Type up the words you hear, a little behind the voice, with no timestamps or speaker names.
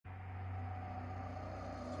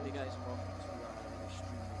Hey guys, and welcome to another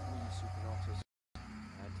stream of me, Supernautist.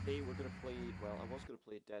 Today we're going to play, well, I was going to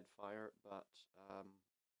play Deadfire, but, oh,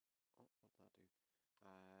 what did that do?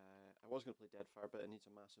 I was going to play Deadfire, but it needs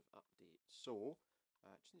a massive update. So,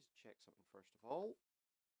 just need to check something first of all.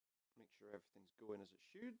 Make sure everything's going as it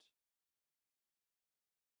should.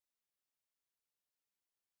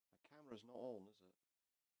 My camera's not on, is it?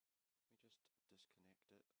 Let me just disconnect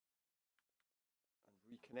it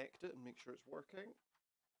and reconnect it and make sure it's working.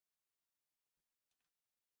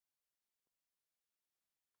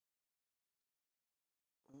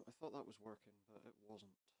 I thought that was working, but it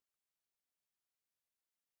wasn't.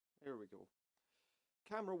 There we go.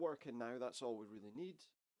 Camera working now, that's all we really need.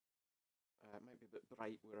 It might be a bit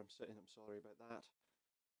bright where I'm sitting, I'm sorry about that.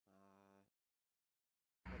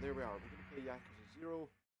 But there we are, we're going to play Yakuza 0.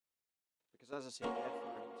 Because as I said,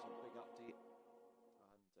 Deadfire needs a big update.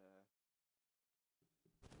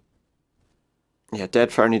 And yeah,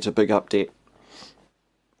 Deadfire needs a big update.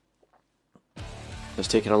 It's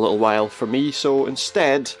taken a little while for me, so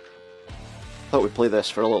instead, I thought we'd play this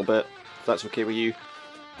for a little bit, if that's okay with you.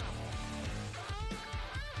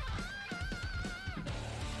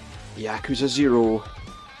 Yakuza 0.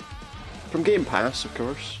 From Game Pass, of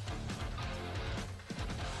course.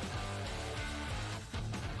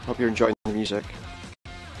 Hope you're enjoying the music.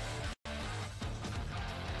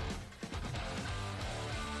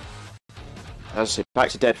 As I say,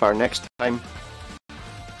 back to Deadfire next time.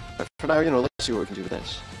 But for now, you know, let's see what we can do with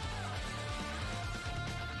this.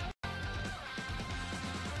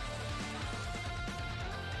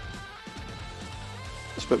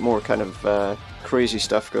 There's a bit more kind of crazy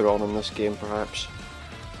stuff going on in this game, perhaps.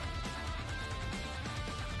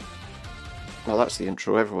 Well, that's the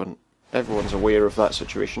intro. Everyone's aware of that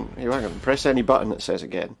situation. Hey, hang on, press any button it says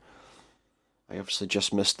again. I obviously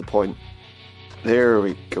just missed the point. There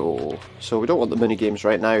we go. So we don't want the mini games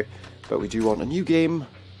right now, but we do want a new game.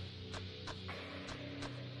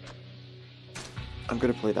 I'm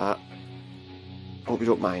going to play that. Hope you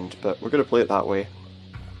don't mind, but we're going to play it that way.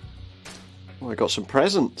 Oh, I got some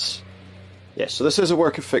presents. Yes, so this is a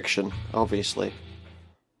work of fiction, obviously.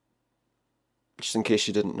 Just in case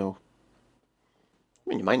you didn't know. I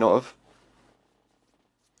mean, you might not have.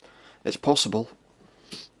 It's possible.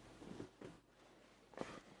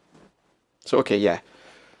 So, okay, yeah.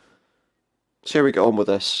 So here we get on with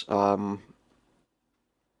this.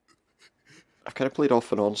 I've kind of played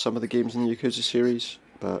off and on some of the games in the Yakuza series,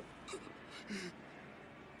 but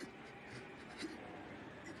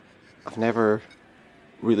I've never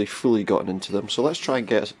really fully gotten into them, so let's try and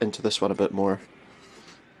get into this one a bit more.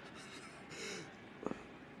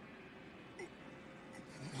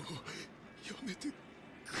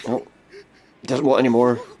 Oh, he doesn't want any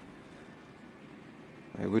more.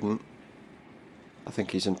 I wouldn't. I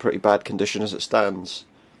think he's in pretty bad condition as it stands.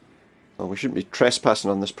 Well, we shouldn't be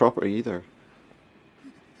trespassing on this property either.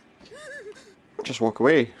 Just walk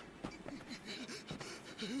away.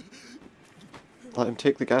 Let him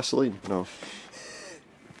take the gasoline. No.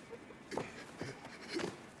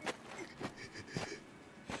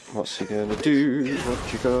 What's he gonna do?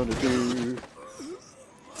 What you gonna do?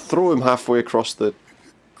 Throw him halfway across the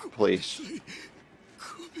place.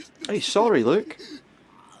 Hey, sorry, look.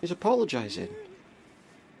 He's apologising.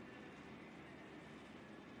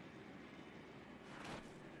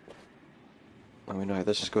 I mean, now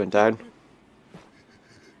this is going down.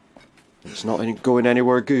 It's not going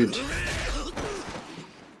anywhere good.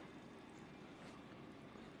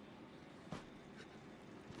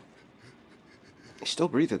 He's still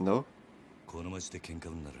breathing though.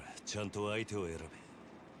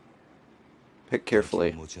 Pick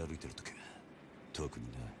carefully.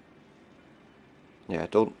 Yeah,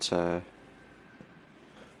 don't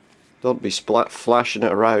be flashing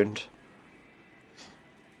it around.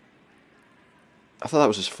 I thought that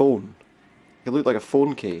was his phone. It looked like a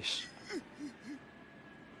phone case.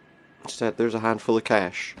 Instead, there's a handful of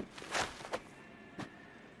cash.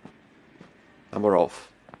 And we're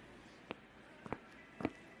off.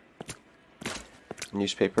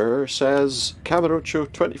 Newspaper says, Kamurocho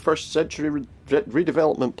 21st Century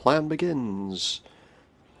Redevelopment Plan begins.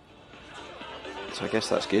 So I guess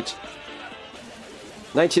that's good.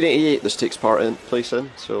 1988 this takes place in,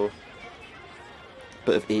 so a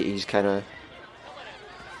bit of 80s kind of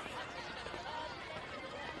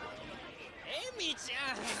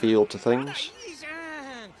feel to things.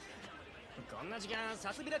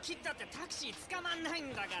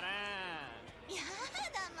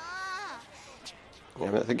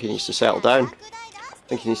 Yeah, I think he needs to settle down. I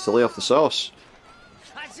think he needs to lay off the sauce.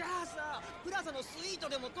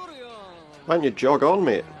 Why don't you jog on,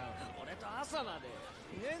 mate?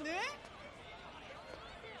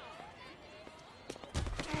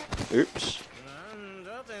 Oops.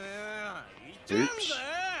 Oops.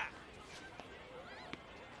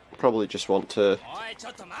 Probably just want to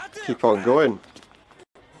keep on going.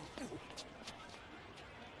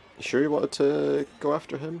 You sure you wanted to go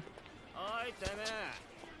after him?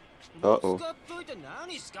 Uh-oh.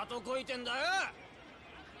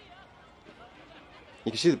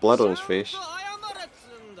 You can see the blood on his face.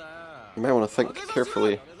 You might want to think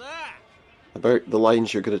carefully about the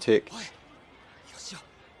lines you're going to take.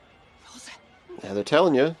 Yeah, they're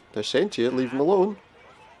telling you. They're saying to you, leave him alone.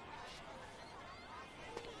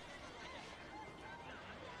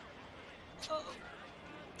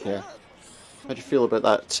 Yeah. How do you feel about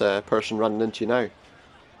that person running into you now?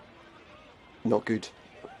 Not good.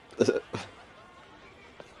 Is it?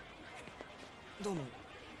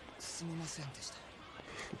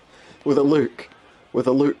 With a look. With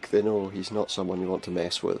a look, they know he's not someone you want to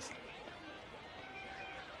mess with.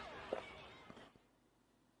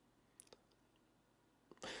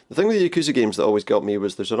 The thing with the Yakuza games that always got me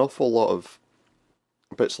was there's an awful lot of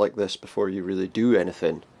bits like this before you really do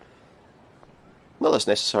anything. Not that's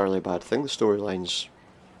necessarily a bad thing, the storyline's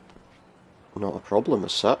not a problem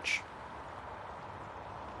as such.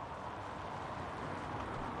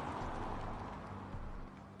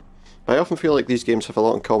 But I often feel like these games have a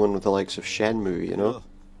lot in common with the likes of Shenmue, you know?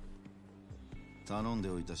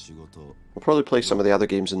 We'll probably play some of the other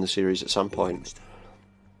games in the series at some point.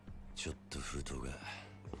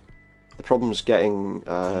 The problem is getting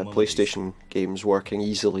PlayStation games working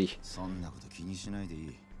easily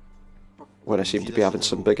when I seem to be having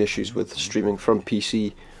some big issues with streaming from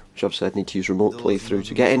PC, which obviously I'd need to use remote playthrough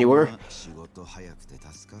to get anywhere.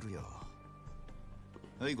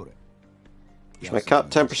 Here's my cut,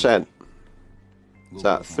 10%. Is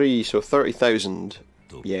that 3, so 30,000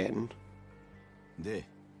 yen.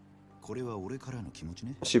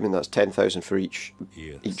 Assuming that's 10,000 for each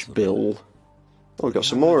bill. Oh, we got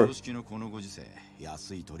some more. She's got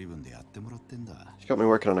me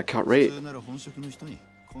working on a cut rate.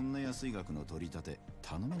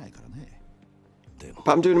 But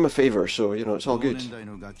I'm doing him a favour, so, you know, it's all good.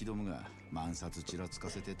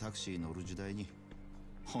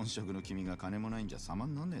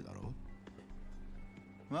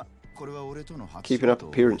 Keeping up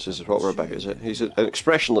appearances is what we're about, is it? He's an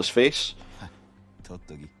expressionless face.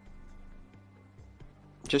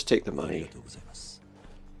 Just take the money.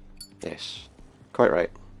 Yes, quite right.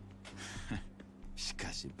 Just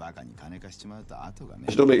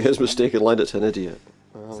don't make his mistake and lend it to an idiot.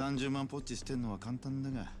 Well, is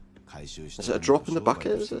it a drop in the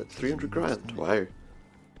bucket? Is it 300 grand? Wow.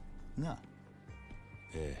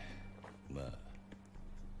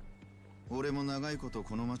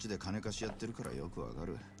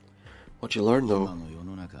 What'd you learn though?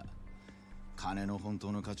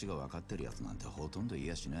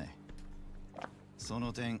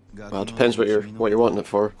 Well, it depends what you're wanting it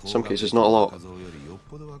for. In some cases, not a lot. I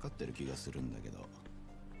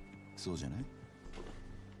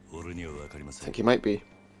think he might be.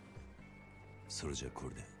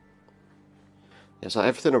 Is that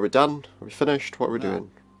everything? Are we done? Are we finished? What are we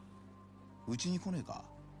doing?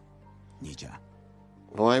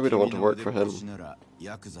 Why would I want to work for him?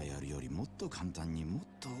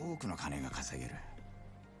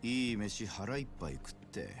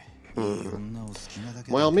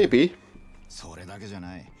 Well, maybe.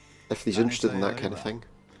 If he's interested in that kind of thing.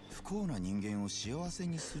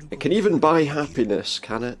 It can even buy happiness,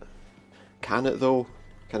 can it? Can it though?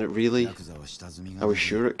 Can it really? Are we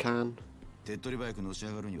sure it can?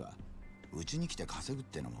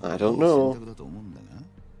 I don't know.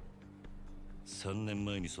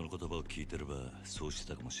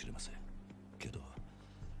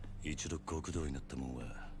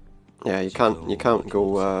 Yeah, you can't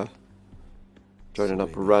go joining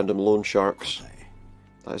up with random loan sharks.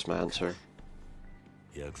 That is my answer.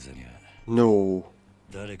 No.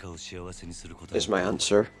 Is my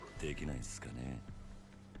answer. He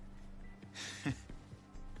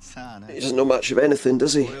doesn't know much of anything,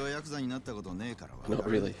 does he? Not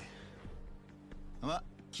really.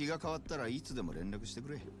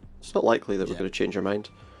 It's not likely that we're going to change our mind.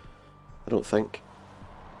 I don't think.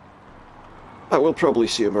 But we'll probably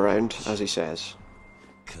see him around, as he says.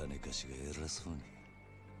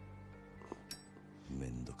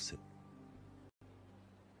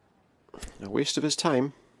 A waste of his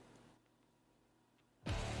time.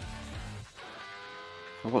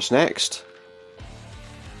 And what's next?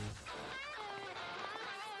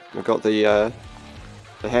 We've got the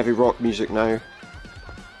heavy rock music now.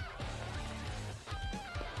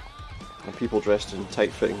 And people dressed in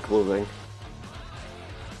tight-fitting clothing.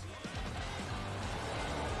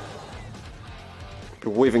 They're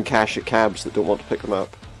waving cash at cabs that don't want to pick them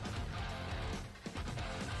up.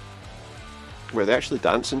 Were they actually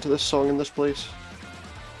dancing to this song in this place?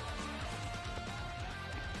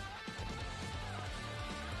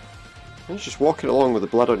 And he's just walking along with the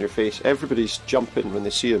blood on your face. Everybody's jumping when they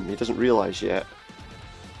see him. He doesn't realise yet.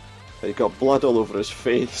 But he's got blood all over his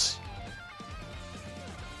face.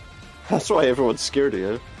 That's why everyone's scared of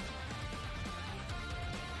you.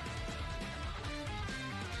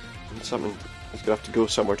 Something. He's gonna have to go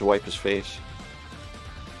somewhere to wipe his face.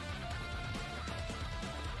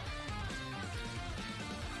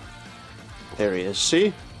 There he is.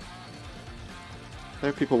 See?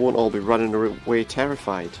 Now people won't all be running away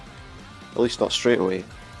terrified. At least not straight away.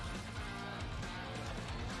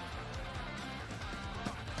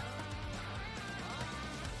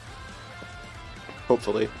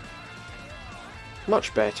 Hopefully.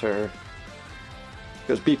 Much better.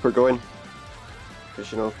 Got his beeper going.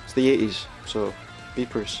 Because, you know, it's the 80s, so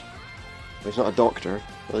beepers. Well, he's not a doctor.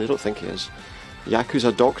 Well, I don't think he is.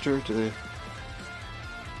 Yakuza doctor? Do they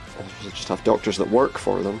just have doctors that work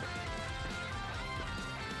for them?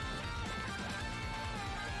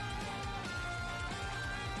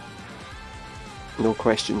 No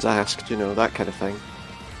questions asked, you know, that kind of thing.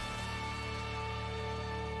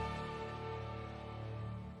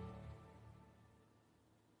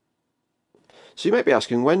 So you might be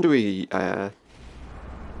asking, when do we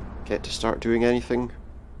get to start doing anything?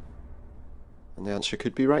 And the answer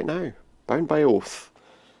could be right now. Bound by Oath.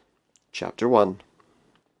 Chapter 1.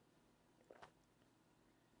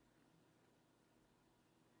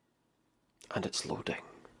 And it's loading.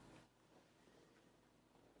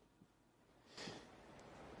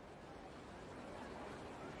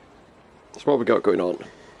 That's what we got going on.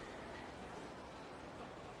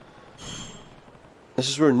 This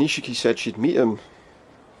is where Nishiki said she'd meet him.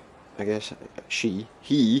 I guess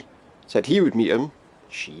he said he would meet him.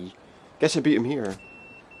 Guess I beat him here.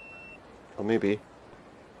 Or maybe.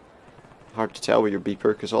 Hard to tell with your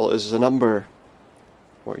beeper because all it is a number.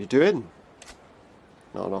 What are you doing?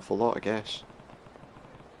 Not an awful lot, I guess.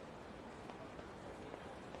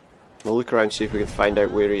 We'll look around and see if we can find out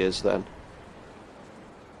where he is then.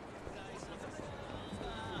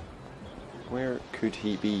 Where could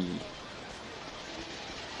he be?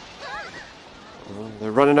 Oh,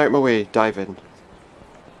 they're running out my way, diving.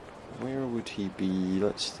 Where would he be?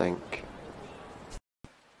 Let's think.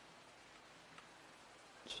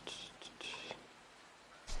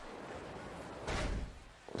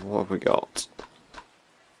 What have we got?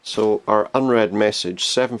 So, our unread message,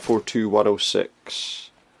 742106.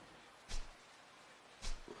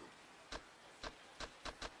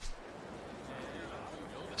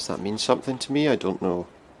 Does that mean something to me? I don't know.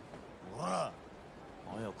 I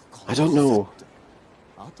don't know.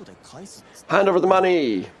 Hand over the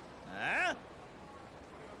money!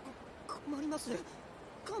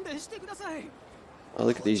 Oh,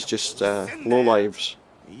 look at these just lowlives.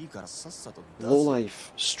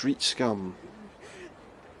 Lowlife street scum.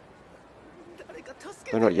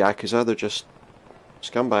 They're not Yakuza, they're just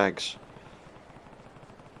scumbags.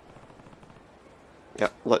 Yeah,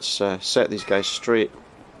 let's set these guys straight.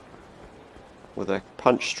 With a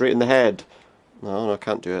punch straight in the head. No, I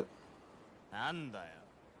can't do it.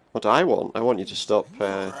 What do I want? I want you to stop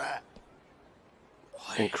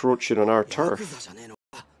encroaching on our turf.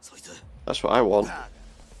 That's what I want.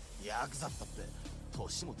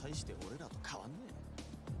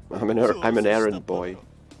 I'm an errand boy.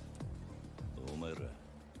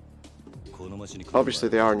 Obviously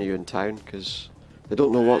they are new in town because they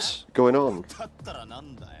don't know what's going on.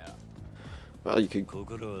 Well, you could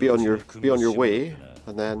be on your way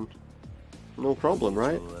and then no problem,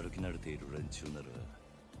 right?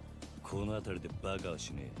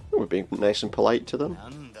 We're being nice and polite to them.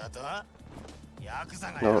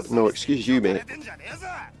 No, excuse you, mate.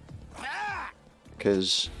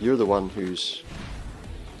 Because you're the one who's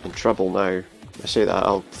in trouble now. I say that,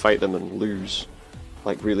 I'll fight them and lose.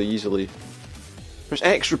 Like, really easily. Press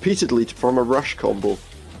X repeatedly to form a rush combo.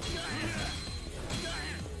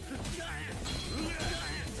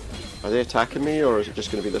 Are they attacking me, or is it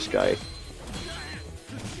just going to be this guy?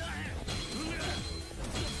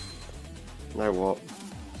 Now what?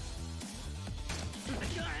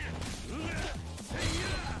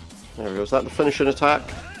 There we go, is that the finishing attack?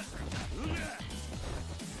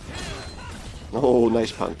 Oh,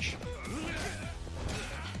 nice punch.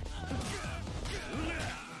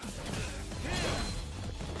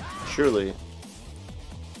 Surely.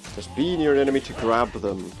 Just be near an enemy to grab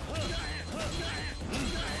them.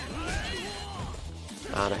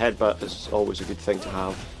 And a headbutt is always a good thing to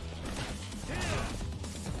have.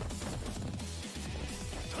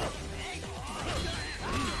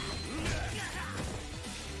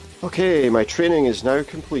 Okay, my training is now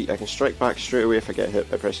complete. I can strike back straight away if I get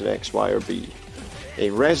hit by pressing X, Y, or B.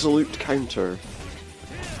 A resolute counter.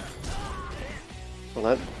 Hold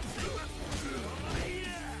on.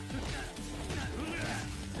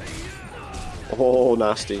 Oh,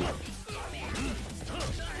 nasty.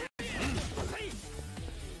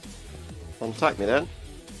 Well, attack me then.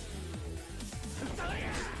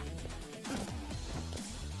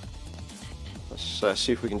 Let's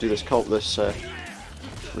see if we can do this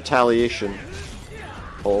retaliation.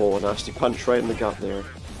 Oh, a nasty punch right in the gut there.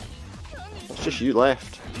 It's just you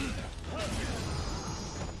left.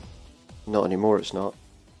 Not anymore, it's not.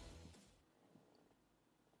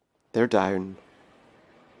 They're down.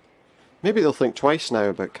 Maybe they'll think twice now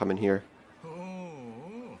about coming here.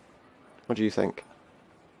 What do you think?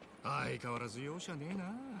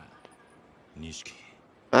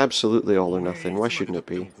 Absolutely all or nothing. Why shouldn't it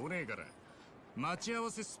be?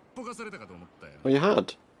 Oh, you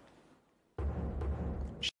had?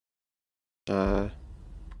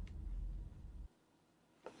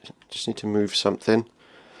 Just need to move something.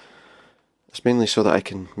 It's mainly so that I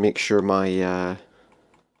can make sure my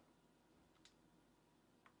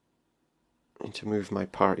need to move my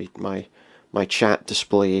my chat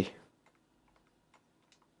display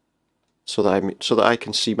so that I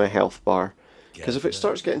can see my health bar. Because if it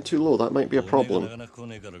starts getting too low, that might be a problem. I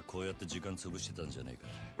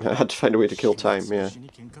had to find a way to kill time, yeah.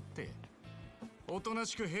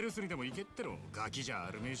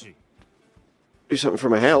 Do something for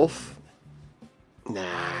my health?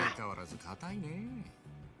 Nah.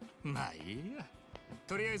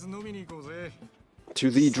 To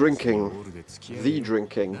the drinking. The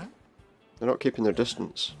drinking. They're not keeping their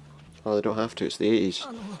distance. Oh, they don't have to, it's the 80s.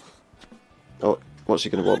 Oh, what's he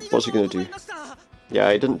gonna want? What's he gonna do? Yeah,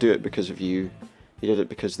 I didn't do it because of you. He did it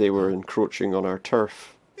because they were encroaching on our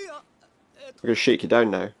turf. We're gonna shake you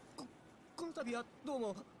down now.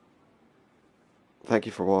 Thank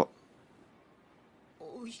you for what?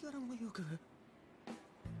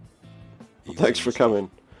 Thanks for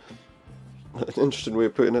coming. An interesting way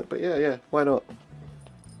of putting it, but yeah, why not?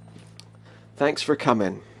 Thanks for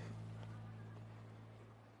coming.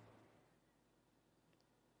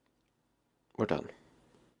 We're done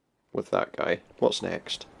with that guy. What's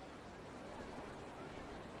next?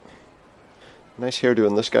 Nice hairdo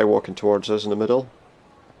on this guy walking towards us in the middle.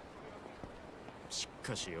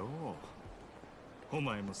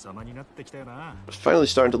 It's finally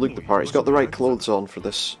starting to look the part. He's got the right clothes on for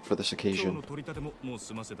this occasion.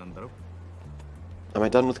 Am I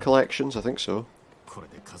done with collections? I think so.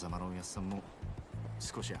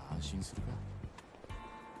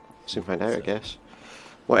 Soon find out, I guess.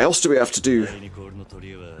 What else do we have to do?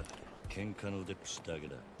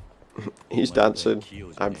 He's dancing.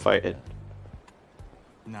 I'm fighting.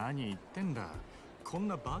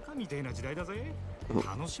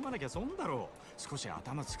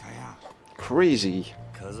 Crazy.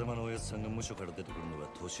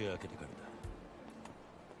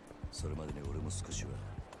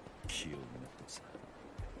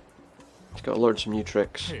 He's got to learn some new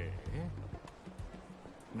tricks.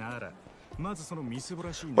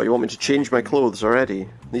 What, you want me to change my clothes already?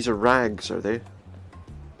 These are rags, are they?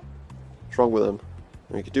 What's wrong with them?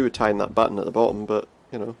 I mean, you could do with tying that button at the bottom, but,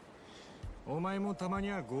 you know. Oh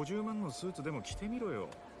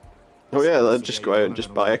yeah, I'll just go out and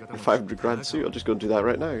just buy a 500 grand suit. I'll just go and do that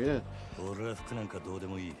right now, yeah.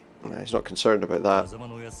 Nah, he's not concerned about that.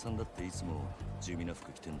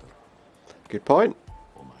 Good point.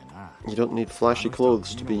 You don't need flashy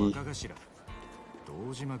clothes to be...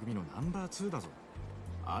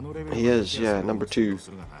 He is, yeah, number 2. You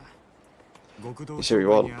say what you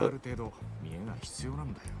want, but...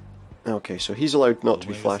 Okay, so he's allowed not to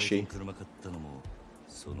be flashy.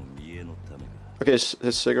 Okay,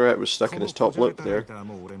 his cigarette was stuck in his top lip there.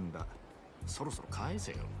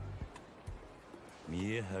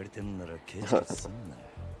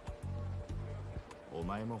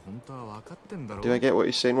 Do I get what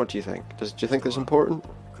he's saying? What do you think? Do you think that's important?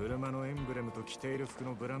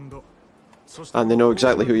 And they know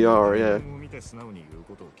exactly who you are, yeah.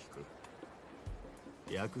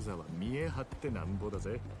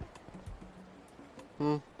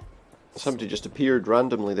 Somebody just appeared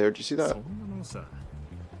randomly there, do you see that?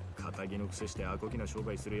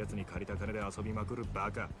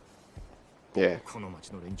 Yeah.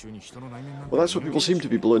 Well, that's what people seem to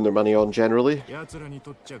be blowing their money on generally. It's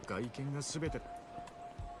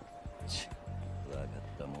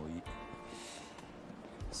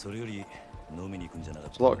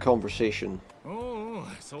a lot of conversation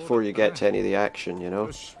before you get to any of the action, you know.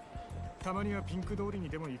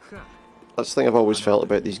 That's the thing I've always felt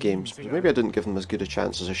about these games. But maybe I didn't give them as good a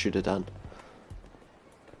chance as I should have done.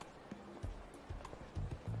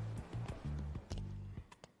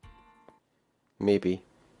 Maybe.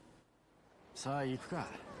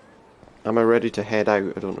 Am I ready to head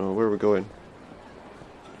out? I don't know. Where are we going?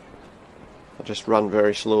 I'll just run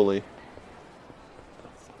very slowly.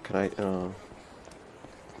 Can I...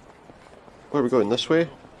 Where are we going? This way?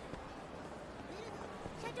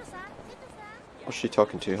 What's she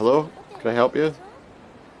talking to? Hello? Can I help you?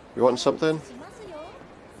 You want something? I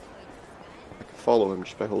can follow him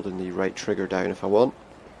just by holding the right trigger down if I want.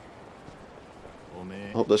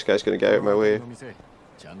 I hope this guy's going to get out of my way.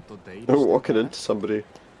 I'm walking into somebody.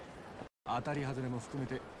 What have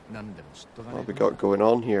we got going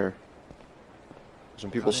on here?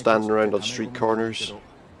 Some people standing around on street corners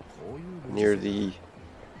near the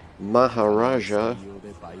Maharaja.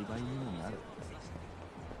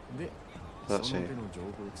 That's a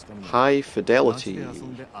high fidelity.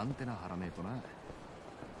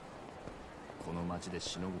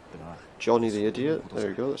 Johnny the Idiot. There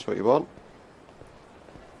you go, that's what you want.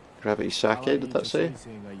 Gravity Sake, did that say?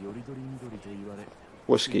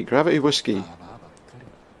 Whiskey, Gravity Whiskey.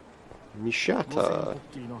 Mishata.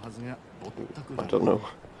 I don't know.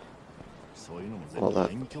 Well,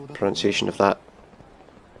 that pronunciation of that.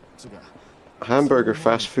 Hamburger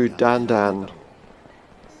fast food Dan Dan.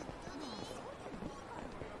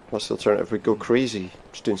 What's the alternative? We go crazy.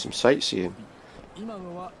 Just doing some sightseeing.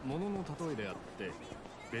 That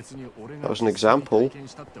was an example.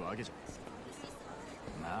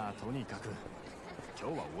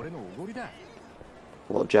 A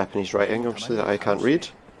lot of Japanese writing, obviously, that I can't read.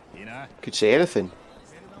 Could say anything.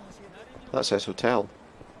 That says hotel.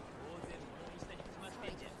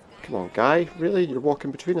 Come on, guy. Really? You're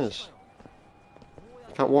walking between us?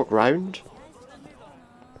 You can't walk round?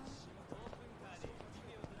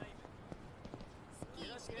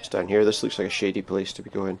 It's down here. This looks like a shady place to be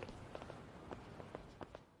going.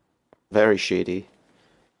 Very shady.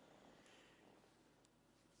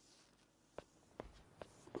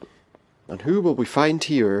 And who will we find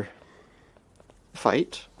here?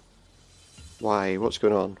 Fight? Why? What's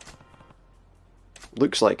going on?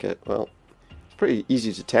 Looks like it. Well, it's pretty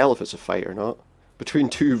easy to tell if it's a fight or not. Between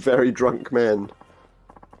two very drunk men.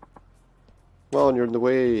 Come on, you're in the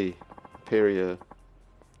way. Peria.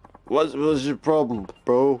 What's your problem,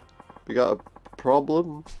 bro? We got a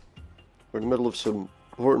problem? We're in the middle of some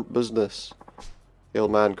important business. The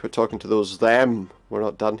old man, quit talking to those them. We're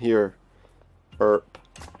not done here. Erp.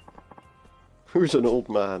 Who's an old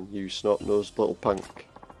man, you snot-nosed little punk?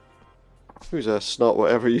 Who's a snot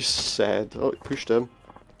whatever you said? Oh, it pushed him.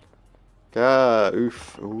 Ah,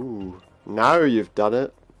 oof. Ooh. Now you've done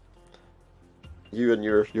it. You and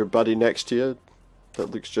your buddy next to you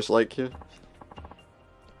that looks just like you.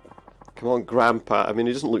 Come on, Grandpa. I mean,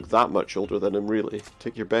 he doesn't look that much older than him, really.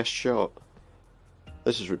 Take your best shot.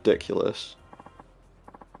 This is ridiculous.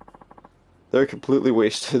 They're completely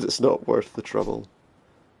wasted. It's not worth the trouble.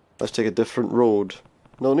 Let's take a different road.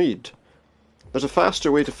 No need. There's a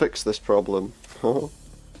faster way to fix this problem.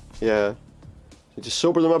 Yeah. Need to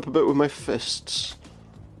sober them up a bit with my fists.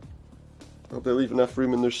 Hope they leave enough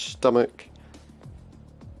room in their stomach.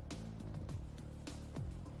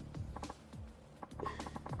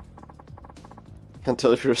 Can't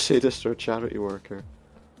tell if you're a sadist or a charity worker.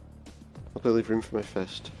 Hope they leave room for my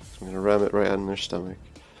fist. So I'm gonna ram it right in their stomach.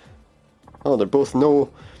 Oh, they both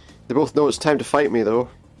know it's time to fight me though.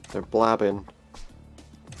 They're blabbing.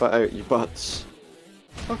 Butt out, you butts.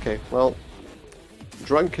 Okay, well,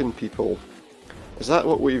 drunken people. Is that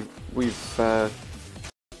what we've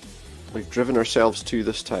driven ourselves to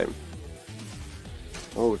this time?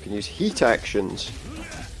 Oh, we can use heat actions.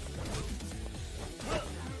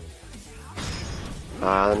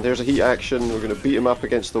 And there's a heat action. We're going to beat him up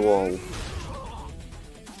against the wall.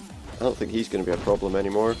 I don't think he's going to be a problem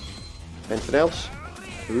anymore. Anything else?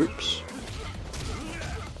 Oops.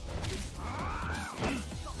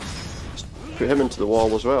 Put him into the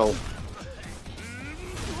wall as well.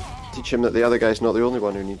 Teach him that the other guy's not the only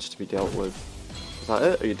one who needs to be dealt with. Is that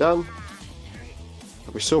it? Are you done?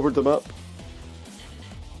 Have we sobered them up?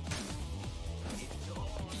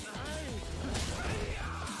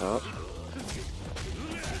 Oh.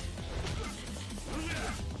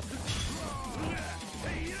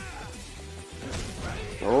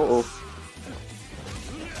 Uh-oh.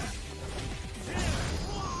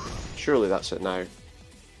 Surely that's it now.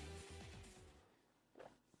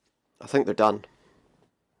 I think they're done.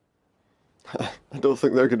 I don't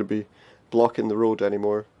think they're going to be blocking the road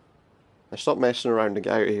anymore. Now stop messing around and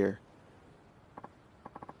get out of here.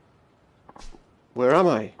 Where am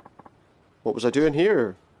I? What was I doing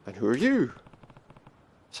here? And who are you?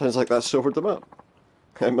 Sounds like that sobered them up.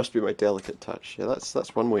 It must be my delicate touch. Yeah,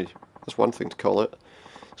 that's one way. That's one thing to call it.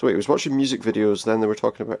 So wait, I was watching music videos, then they were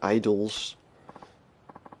talking about idols.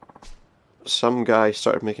 Some guy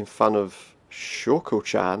started making fun of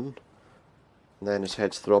Shoko-chan, and then his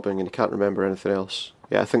head's throbbing and he can't remember anything else.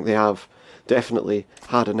 Yeah, I think they have definitely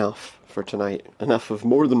had enough for tonight. Enough of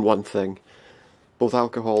more than one thing. Both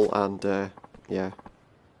alcohol and, yeah,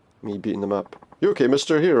 me beating them up. You okay,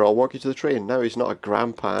 mister? Here, I'll walk you to the train. Now he's not a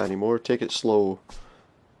grandpa anymore. Take it slow.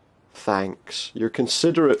 Thanks. You're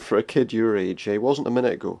considerate for a kid your age, eh? Wasn't a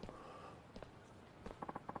minute ago.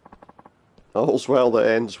 All's well that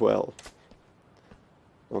ends well.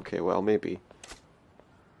 Okay, well, maybe.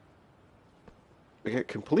 We get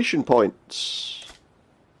completion points.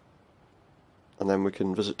 And then we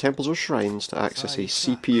can visit temples or shrines to access a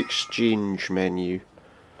CP exchange menu.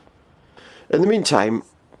 In the meantime,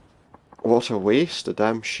 what a waste, a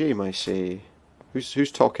damn shame, I say.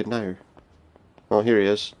 Who's talking now? Oh, here he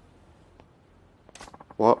is.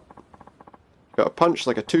 What? Got a punch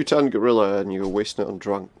like a 2-ton gorilla and you go wasting it on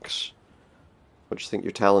drunks. What do you think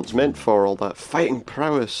your talent's meant for, all that fighting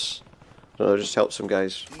prowess? I don't know, just help some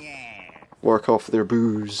guys work off their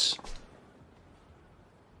booze.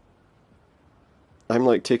 I'm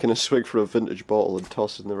like taking a swig from a vintage bottle and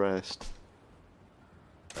tossing the rest.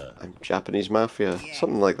 I'm Japanese mafia,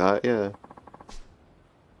 something like that, yeah.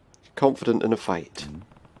 Confident in a fight.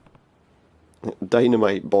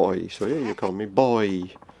 Dynamite boy, so yeah, you call me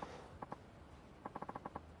boy.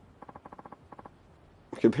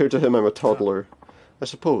 Compared to him, I'm a toddler. I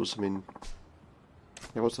suppose, I mean...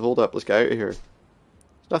 Yeah, what's the hold up? Let's get out of here. There's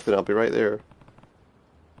nothing, I'll be right there.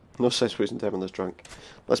 No sense wasting time on this drunk.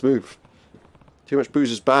 Let's move. Too much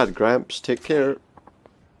booze is bad, Gramps. Take care.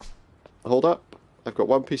 Hold up. I've got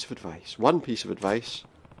one piece of advice. One piece of advice.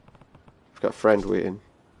 I've got a friend waiting.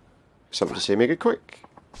 Something to say, make it quick.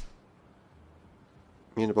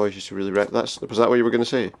 Me and the boys used to really wreck. Was that what you were going to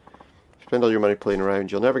say? Spend all your money playing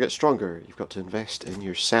around, you'll never get stronger. You've got to invest in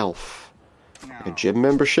yourself. Like a gym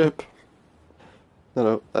membership?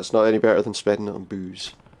 No, that's not any better than spending it on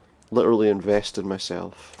booze. Literally invest in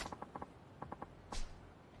myself.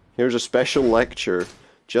 Here's a special lecture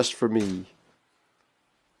just for me.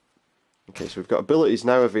 Okay, so we've got abilities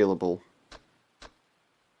now available.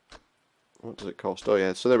 What does it cost? Oh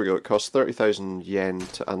yeah, so there we go. It costs 30,000 yen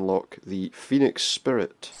to unlock the Phoenix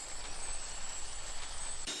Spirit.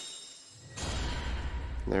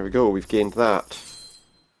 There we go, we've gained that.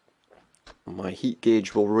 My heat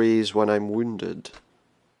gauge will raise when I'm wounded.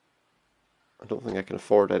 I don't think I can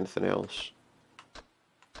afford anything else.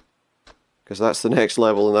 Because that's the next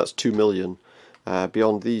level and that's 2 million.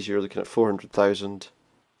 Beyond these you're looking at 400,000.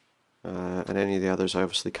 And any of the others I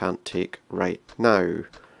obviously can't take right now.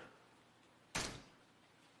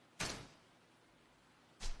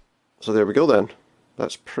 So there we go then.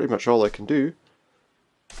 That's pretty much all I can do.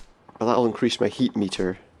 But that'll increase my heat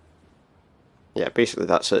meter. Yeah, basically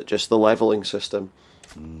that's it. Just the leveling system.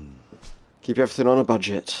 Keep everything on a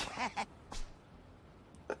budget.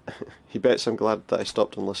 He bets I'm glad that I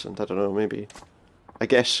stopped and listened. I don't know, maybe. I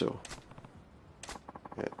guess so.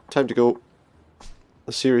 Yeah, time to go.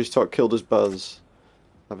 The series talk killed his buzz.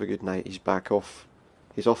 Have a good night. He's back off.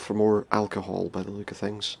 He's off for more alcohol by the look of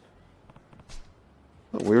things.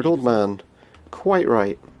 A weird old man. Quite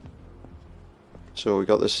right. So we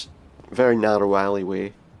got this very narrow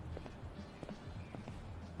alleyway.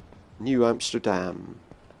 New Amsterdam.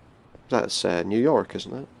 That's New York,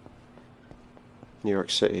 isn't it? New York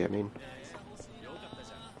City, I mean.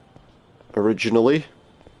 Originally.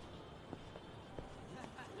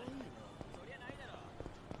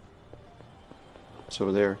 It's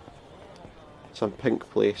over there. Some pink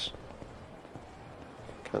place.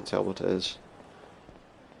 Can't tell what it is.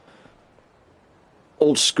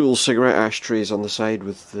 Old school cigarette ashtrays on the side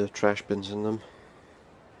with the trash bins in them.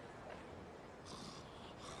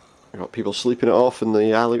 I got people sleeping it off in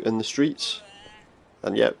the alley, in the streets.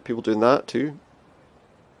 And yet, people doing that too.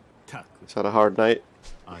 It's had a hard night.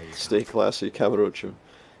 Stay classy, Kamurocho.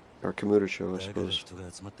 Or Kamurocho, I suppose.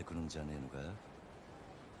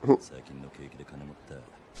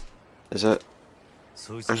 Is it?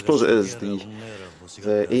 I suppose it is the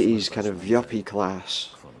 80s kind of yuppie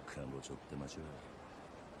class.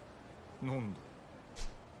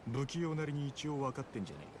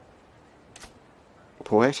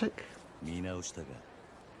 Poetic?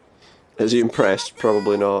 Is he impressed?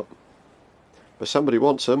 Probably not. But somebody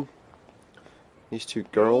wants him. These two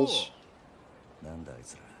girls.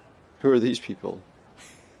 Who are these people?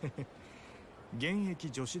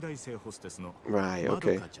 Right,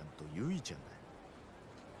 okay.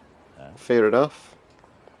 Fair enough.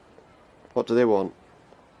 What do they want?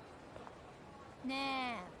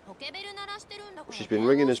 She's been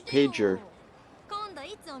ringing his pager,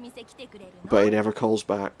 but he never calls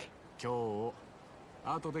back.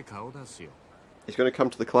 He's going to come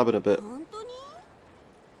to the club in a bit.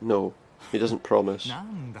 No, he doesn't promise.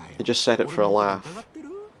 He just said it for a laugh.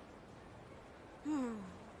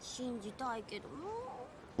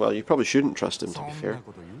 Well, you probably shouldn't trust him, to be fair.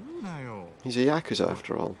 He's a Yakuza,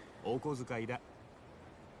 after all.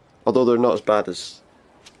 Although they're not as bad as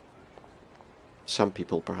some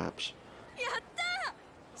people, perhaps.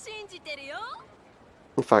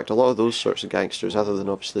 In fact, a lot of those sorts of gangsters, other than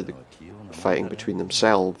obviously the fighting between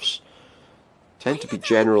themselves, tend to be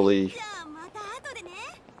generally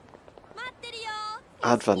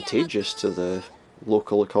advantageous to the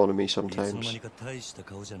local economy sometimes.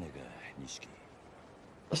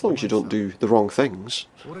 As long as you don't do the wrong things.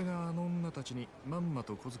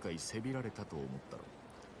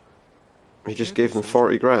 He just gave them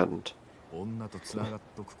 40 grand.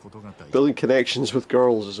 Building connections with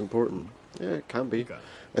girls is important. Yeah, it can be,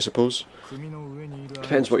 I suppose.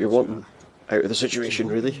 Depends what you're wanting out of the situation,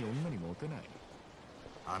 really.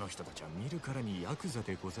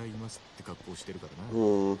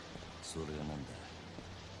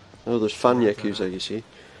 Oh, there's fun Yakuza, you see.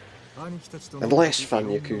 And less fun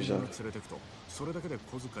Yakuza.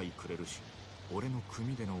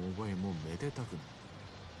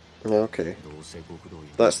 Okay.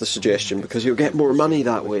 That's the suggestion, because he'll get more money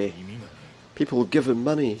that way. People will give him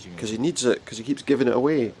money, because he needs it, because he keeps giving it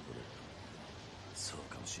away.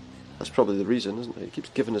 That's probably the reason, isn't it? He keeps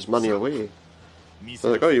giving his money away.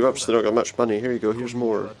 They're like, oh, you've obviously not got much money, here you go, here's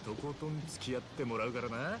more.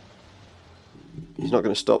 He's not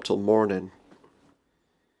going to stop till morning.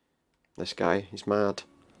 This guy, he's mad.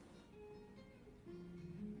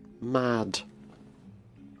 Mad.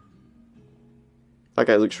 That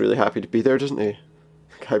guy looks really happy to be there, doesn't he?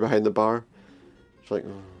 The guy behind the bar. It's like,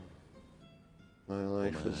 oh, my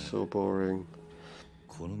life is so boring.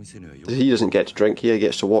 He doesn't get to drink, he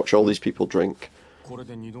gets to watch all these people drink.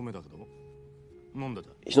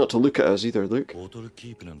 He's not to look at us either, look.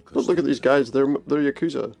 Don't look at these guys, they're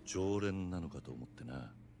Yakuza.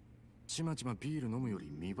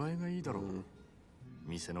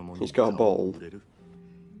 He's got a ball.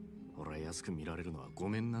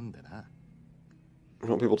 I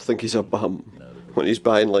want people to think he's a bum when he's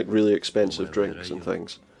buying like really expensive drinks and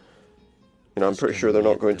things. You know, I'm pretty sure they're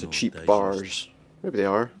not going to cheap bars. Maybe they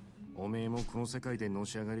are.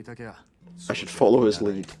 I should follow his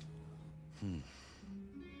lead.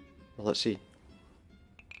 Well, let's see.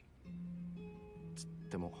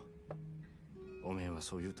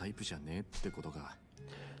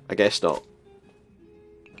 I guess not.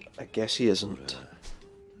 I guess he isn't.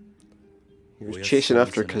 He was chasing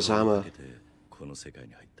after Kazama.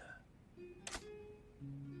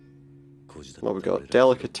 Well, we got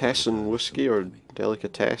delicatessen whiskey or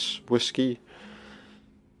delicatesse whiskey.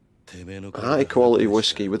 High quality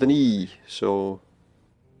whiskey with an E. So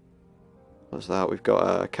what's that? We've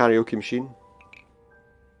got a karaoke machine.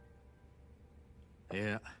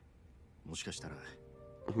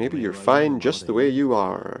 Maybe you're fine just the way you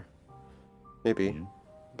are. Maybe.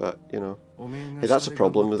 But, you know. Hey, that's a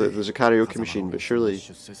problem. There's a karaoke machine, but surely...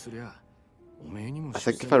 I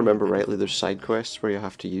think if I remember rightly, there's side quests where you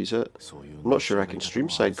have to use it. I'm not sure I can stream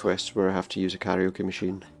side quests where I have to use a karaoke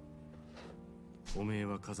machine. I'm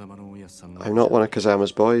not one of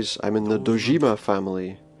Kazama's boys. I'm in the Dojima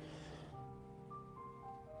family.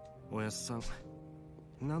 Why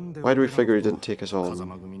do we figure he didn't take us on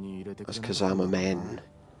as Kazama men?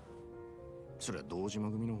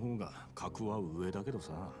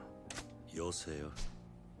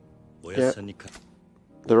 Yeah.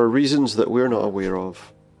 There are reasons that we're not aware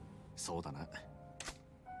of.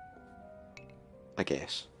 I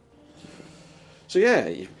guess. So yeah,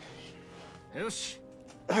 how's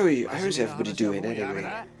everybody doing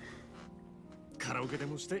anyway?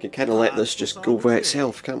 We can kind of let this just go by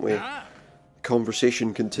itself, can't we?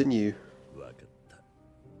 Conversation continue.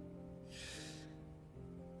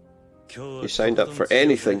 You signed up for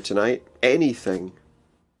anything tonight. Anything.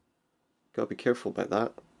 Gotta be careful about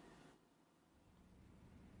that.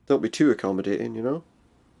 Don't be too accommodating, you know?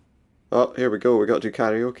 Oh, here we go, we got to do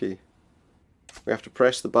karaoke. We have to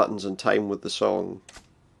press the buttons in time with the song.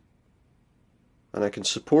 And I can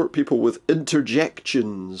support people with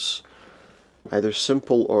interjections. Either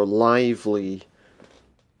simple or lively.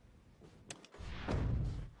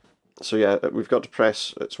 So yeah, we've got to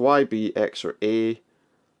press, it's Y, B, X or A.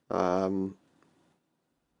 So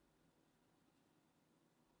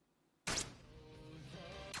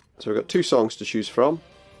we've got two songs to choose from.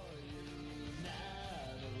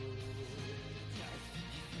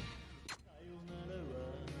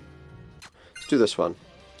 do this one.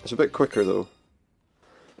 It's a bit quicker though.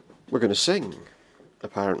 We're going to sing,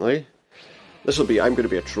 apparently. I'm going to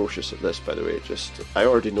be atrocious at this, by the way, I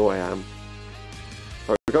already know I am.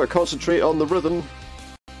 Right, we've got to concentrate on the rhythm.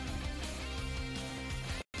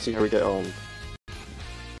 See how we get on.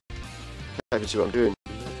 Can't even see what I'm doing.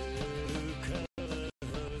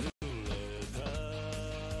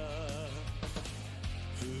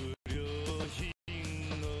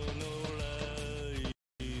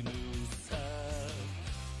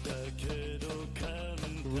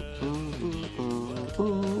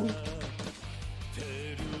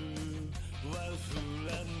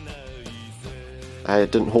 I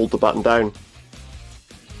didn't hold the button down.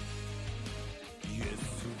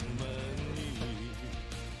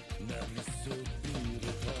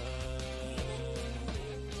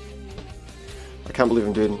 I can't believe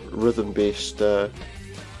I'm doing rhythm-based. I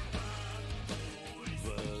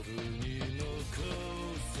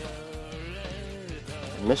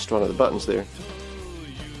missed one of the buttons there.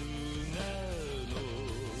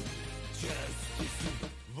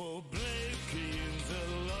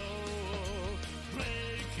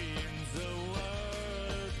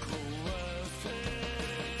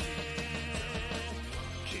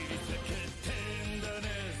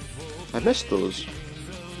 I missed those.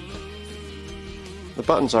 The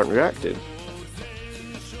buttons aren't reacting.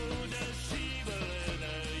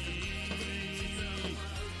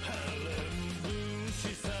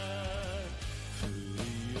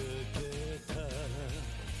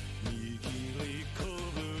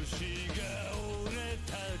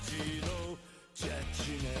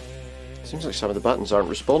 Seems like some of the buttons aren't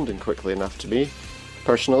responding quickly enough to me,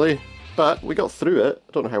 personally. But we got through it.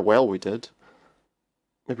 I don't know how well we did.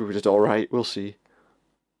 Maybe we did alright, we'll see.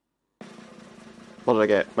 What did I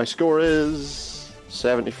get? My score is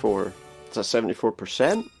 74. Is that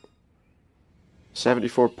 74%?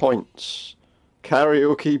 74 points.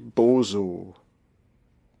 Karaoke Bozo.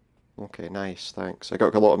 Okay, nice, thanks. I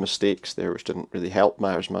got a lot of mistakes there, which didn't really help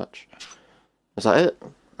matters much. Is that it?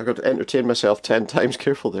 I got to entertain myself 10 times,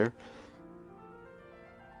 careful there.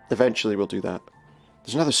 Eventually we'll do that.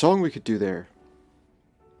 There's another song we could do there.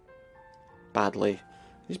 Badly.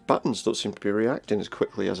 These buttons don't seem to be reacting as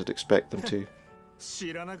quickly as I'd expect them to.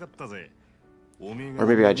 Or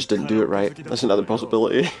maybe I just didn't do it right. That's another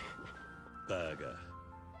possibility. You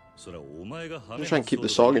try and keep the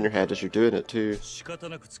song in your head as you're doing it too.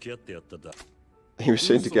 He was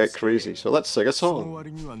saying to get crazy, so let's sing a song.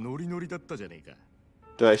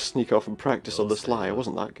 Did I sneak off and practice on the sly? It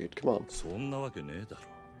wasn't that good, come on.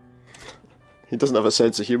 He doesn't have a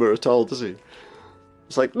sense of humour at all, does he?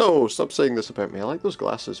 It's like, no, stop saying this about me. I like those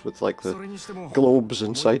glasses with like the globes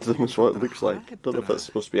inside them is what it looks like. I don't know if that's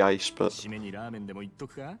supposed to be ice, but...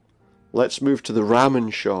 Let's move to the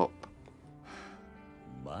ramen shop.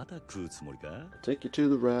 Take you to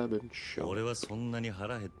the ramen shop.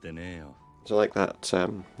 So like that,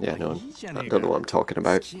 yeah, no, I don't know what I'm talking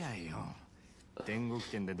about. You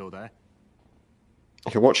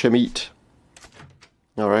can watch him eat.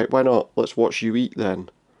 Alright, why not? Let's watch you eat then.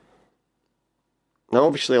 Now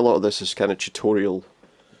obviously a lot of this is kind of tutorial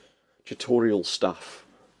stuff.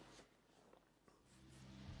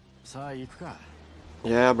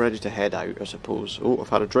 Yeah, I'm ready to head out, I suppose. Oh, I've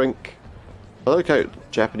had a drink. I look out,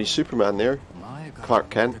 Japanese Superman there. Clark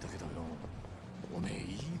Kent.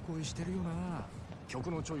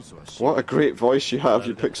 What a great voice you have.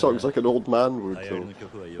 You pick songs like an old man would, though.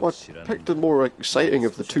 Well, I picked the more exciting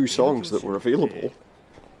of the two songs that were available.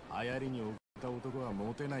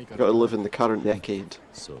 Got to live in the current decade,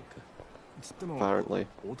 apparently.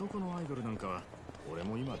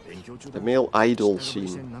 The male idol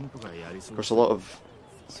scene. Of course, a lot of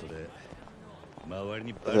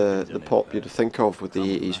the pop you'd think of with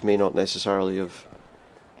the 80s may not necessarily have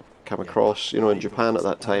come across. You know, in Japan at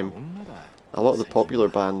that time, a lot of the popular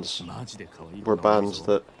bands were bands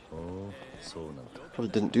that probably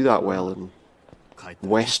didn't do that well in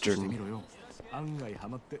Western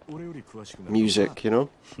music, you know?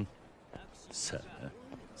 Some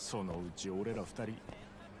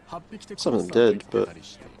of them did, but...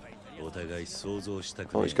 Oh,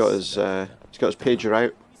 he's got his pager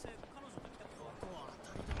out.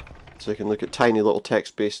 So he can look at tiny little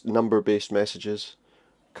text-based, number-based messages.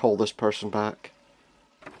 Call this person back.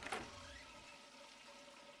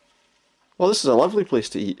 Well, this is a lovely place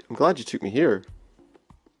to eat. I'm glad you took me here.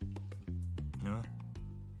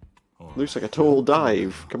 Looks like a total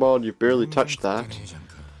dive. Come on, you've barely touched that.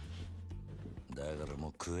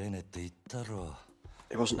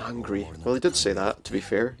 He wasn't hungry. Well, he did say that, to be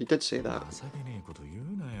fair. He did say that.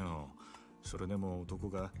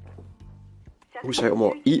 Who's out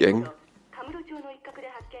more eating?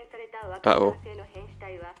 Uh-oh.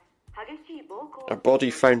 A body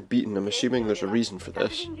found beaten. I'm assuming there's a reason for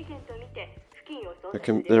this.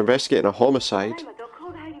 They're investigating a homicide.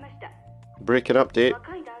 Breaking update.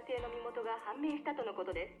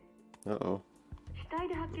 Uh-oh.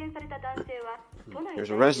 Here's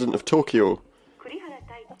a resident of Tokyo.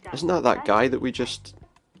 Isn't that guy that we just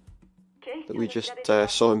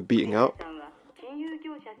saw him beating up?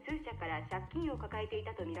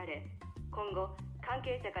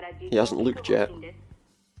 He hasn't looked yet.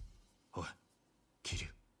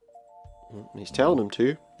 He's telling him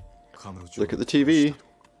to. Look at the TV.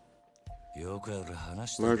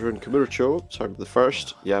 Murder in Kamurocho. Sorry, the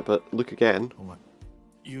first. Yeah, but look again.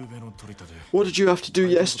 What did you have to do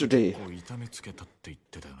yesterday? Yeah,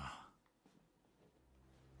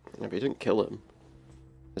 but he didn't kill him.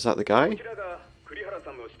 Is that the guy?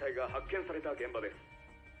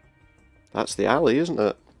 That's the alley, isn't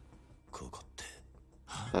it?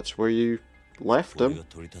 That's where you left him.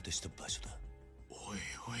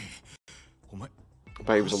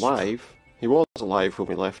 But he was alive. He was alive when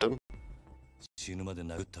we left him.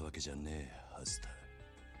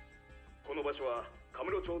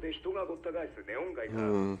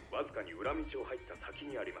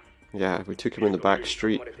 Yeah, we took him in the back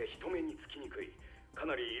street.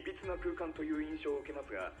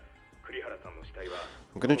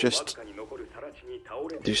 I'm gonna just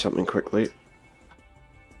do something quickly.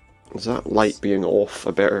 Is that light being off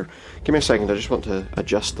a better? Give me a second, I just want to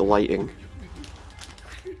adjust the lighting.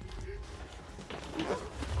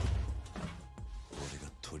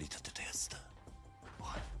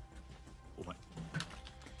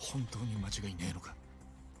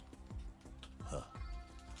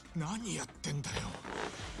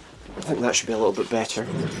 I think that should be a little bit better.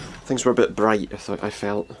 Things were a bit bright, I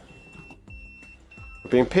felt. We're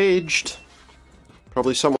being paged.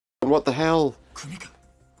 Probably someone. What the hell?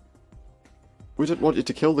 We didn't want you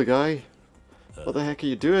to kill the guy. What the heck are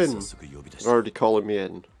you doing? You're already calling me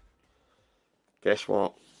in. Guess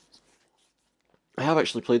what? I have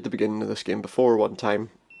actually played the beginning of this game before one time.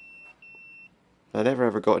 I never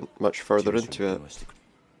ever got much further into it.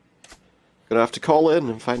 Gonna have to call in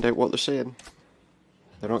and find out what they're saying.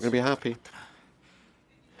 They're not gonna be happy.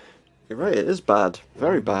 You're right, it is bad.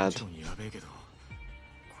 Very bad.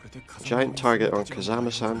 Giant target on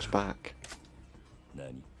Kazama-san's back.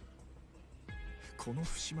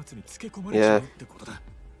 Yeah.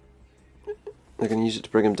 They're gonna use it to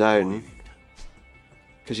bring him down.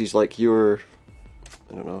 Because he's like your,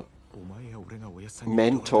 I don't know,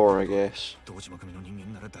 mentor, I guess.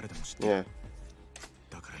 Yeah.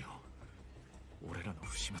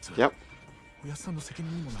 Yep.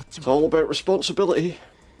 It's all about responsibility.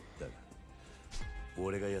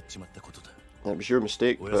 That was your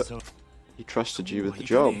mistake, but he trusted you with the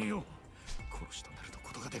job.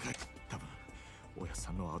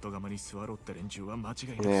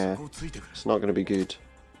 Yeah, it's not going to be good.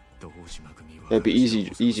 It'd be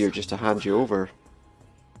easier just to hand you over.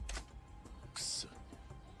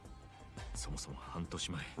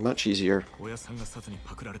 Much easier. It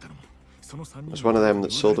was one of them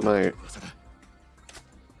that sold him out.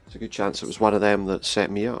 There's a good chance it was one of them that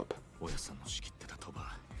set me up.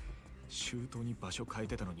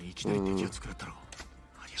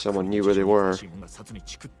 Someone knew where they were.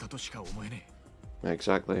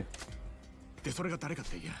 Exactly.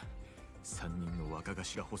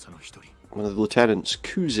 One of the lieutenants,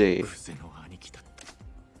 Kuze,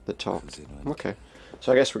 that talked. Okay.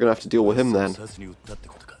 So I guess we're going to have to deal with him then. Do you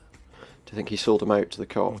think he sold him out to the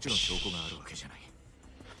cops?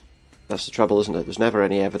 That's the trouble, isn't it? There's never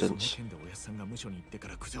any evidence.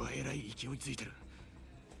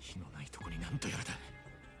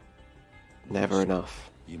 Never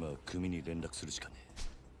enough.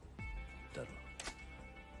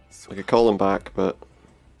 I could call him back, but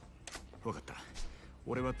what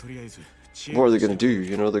are they going to do?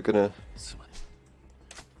 You know, they're going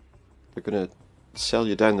to sell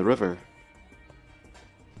you down the river.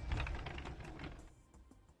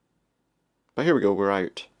 But here we go, we're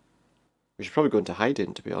out. We should probably go into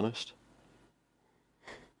hiding, to be honest.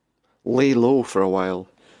 Lay low for a while.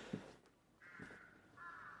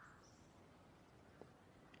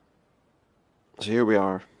 So here we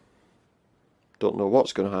are. Don't know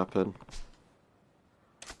what's going to happen.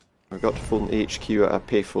 We've got to phone HQ at a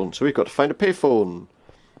payphone. So we've got to find a payphone.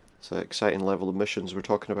 It's an exciting level of missions we're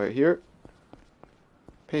talking about here.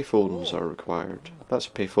 Payphones are required. That's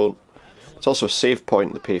a payphone. It's also a save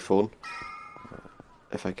point, the payphone.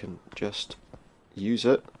 If I can just use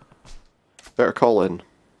it. Better call in.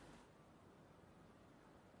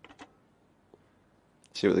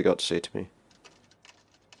 See what they got to say to me.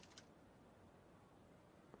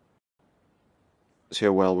 see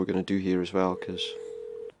how well we're going to do here as well, because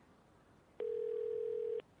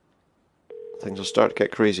things will start to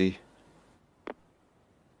get crazy.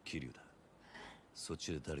 Kiryu's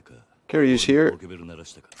here.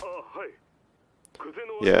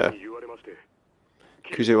 Yeah.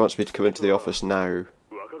 Yakuza wants me to come into the office now.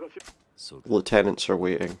 The lieutenants are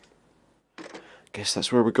waiting. Guess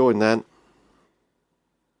that's where we're going then.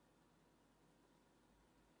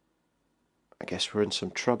 I guess we're in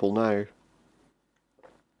some trouble now.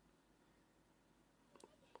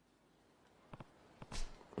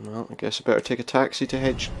 Well, I guess I better take a taxi to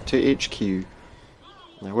HQ.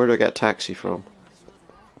 Now, where do I get a taxi from?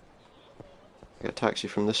 I get a taxi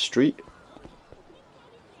from this street.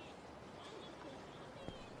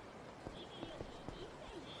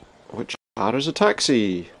 Which car is a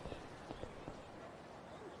taxi?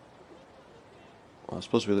 Well, I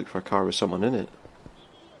suppose we look for a car with someone in it.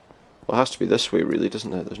 Well, it has to be this way, really,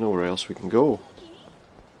 doesn't it? There's nowhere else we can go.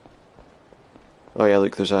 Oh yeah,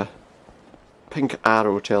 look, there's a pink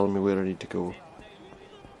arrow telling me where I need to go.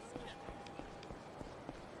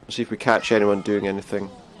 Let's see if we catch anyone doing anything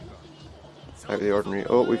out of the ordinary.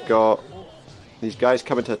 Oh, we've got these guys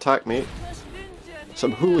coming to attack me.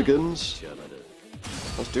 Some hooligans.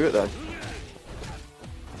 Let's do it then.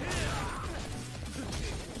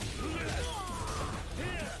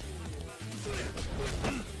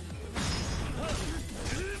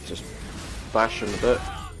 Just bash him a bit.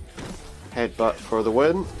 Headbutt for the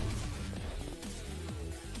win.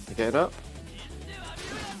 You getting up?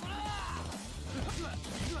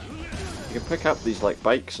 You can pick up these like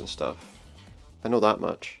bikes and stuff. I know that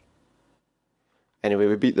much. Anyway,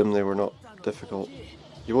 we beat them, they were not difficult.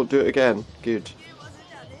 You won't do it again? Good.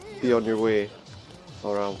 Be on your way,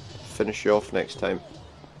 or I'll finish you off next time.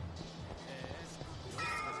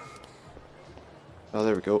 Oh,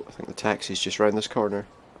 there we go. I think the taxi's just round this corner.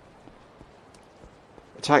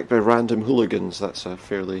 Attacked by random hooligans, that's a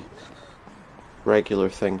fairly regular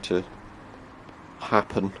thing to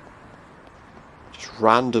happen. Just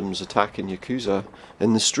randoms attacking Yakuza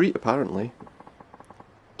in the street, apparently.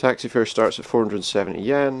 Taxi fare starts at 470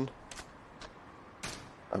 yen.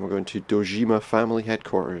 And we're going to Dojima family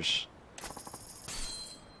headquarters.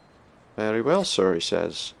 Very well, sir, he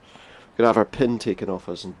says. We're going to have our pin taken off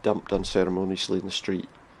us and dumped unceremoniously in the street.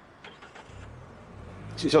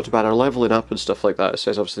 So he's talked about our levelling up and stuff like that. It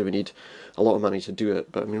says obviously we need a lot of money to do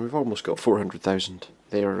it, but I mean we've almost got 400,000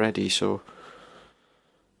 there already, so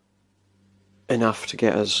enough to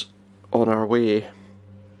get us on our way.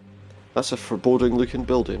 That's a foreboding looking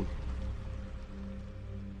building.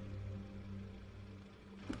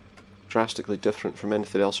 Drastically different from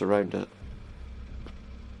anything else around it.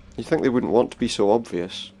 You'd think they wouldn't want to be so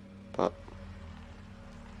obvious, but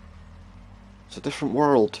it's a different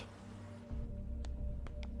world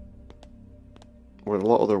where a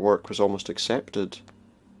lot of their work was almost accepted,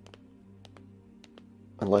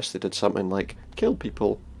 unless they did something like kill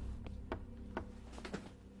people,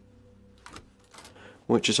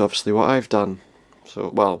 which is obviously what I've done.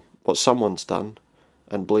 So, well, what someone's done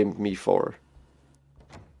and blamed me for.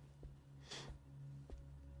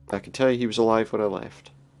 I can tell you he was alive when I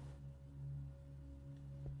left.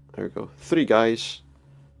 There we go. 3 guys.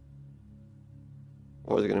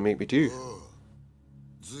 What are they going to make me do?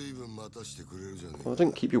 Well, I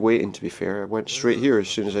didn't keep you waiting, to be fair. I went straight here as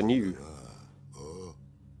soon as I knew.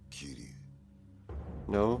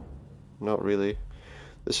 No, not really.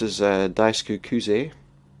 This is Daisuke Kuze,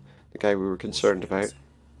 the guy we were concerned about.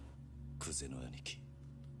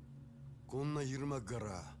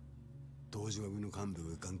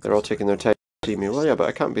 They're all taking their time to see me. Well, yeah, but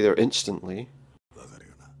I can't be there instantly.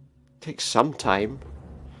 Takes some time.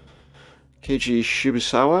 Keiji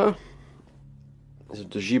Shibusawa is a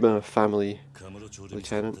Dojima family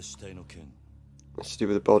lieutenant. It's to do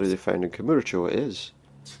with the body they found in Kamurocho, it is.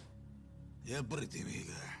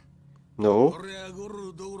 No.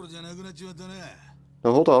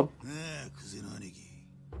 No, hold on.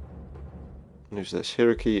 Who's this?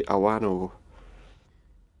 Hiroki Awano.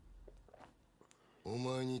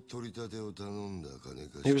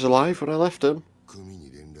 He was alive when I left him.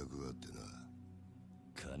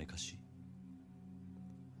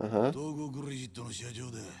 Uh-huh.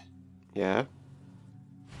 Yeah.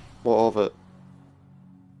 What of it?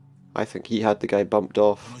 I think he had the guy bumped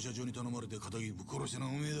off.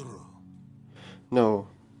 No.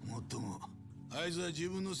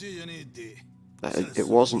 It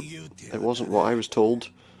wasn't what I was told.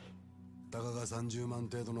 Well,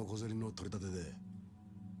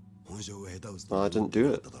 I didn't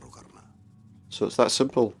do it. So it's that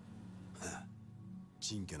simple.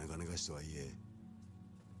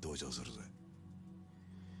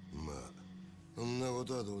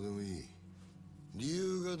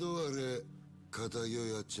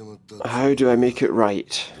 How do I make it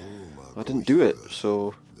right? I didn't do it,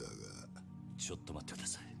 so...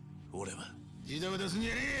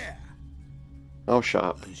 Oh, shut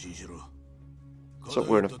up. Stop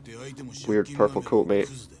wearing a weird purple coat, mate.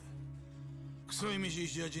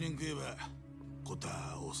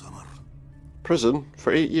 Prison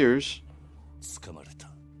for 8 years?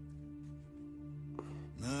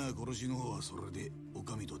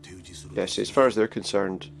 Yes, as far as they're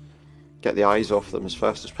concerned, get the eyes off them as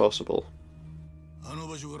fast as possible.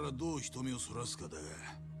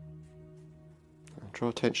 Draw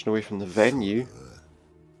attention away from the venue.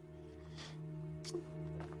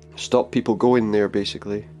 Stop people going there,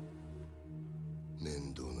 basically.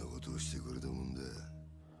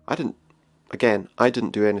 I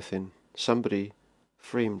didn't do anything. Somebody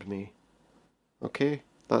framed me. Okay?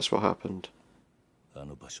 That's what happened. The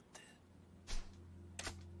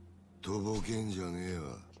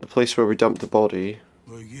place where we dumped the body.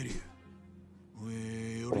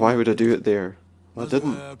 Why would I do it there? I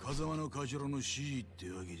didn't.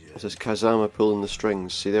 This is Kazama pulling the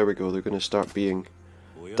strings. See, there we go. They're going to start being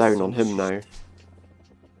down on him now.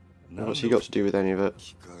 What's he got to do with any of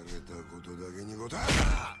it?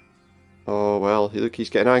 Oh well, look,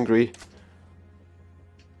 he's getting angry.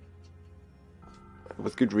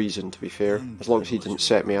 With good reason, to be fair. As long as he didn't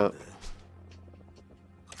set me up.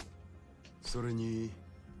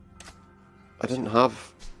 I don't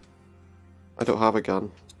have a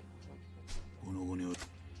gun.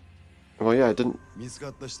 Well, yeah, I didn't.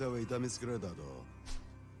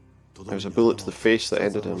 There was a bullet to the face that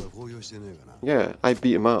ended him. Yeah, I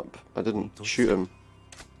beat him up. I didn't shoot him.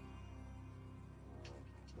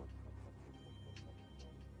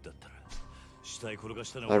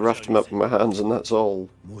 I roughed him up with my hands and that's all.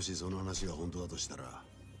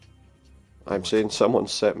 I'm saying someone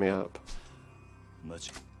set me up.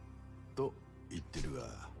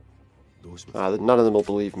 None of them will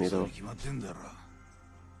believe me though. I'm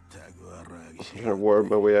trying to worm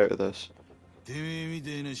my way out of this.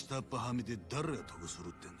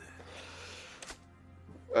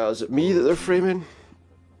 Is it me that they're framing?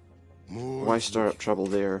 Why stir up trouble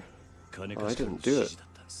there? Oh, I didn't do it.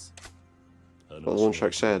 What the loan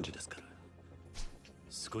shark said.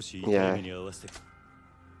 Yeah.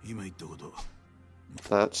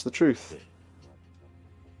 That's the truth.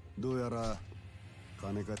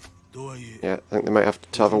 Yeah, I think they might have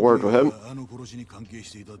to have a word with him.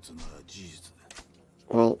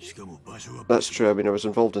 Well, that's true. I mean, I was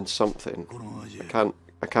involved in something.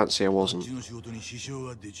 I can't say I wasn't.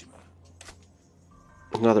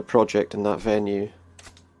 Another project in that venue.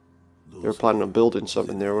 They were planning on building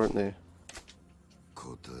something there, weren't they?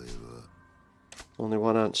 Only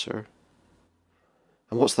one answer.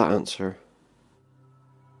 And what's that answer?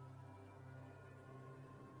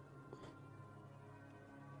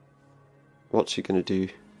 What's he gonna do?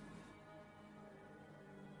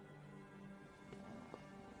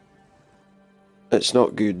 It's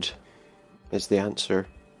not good, is the answer.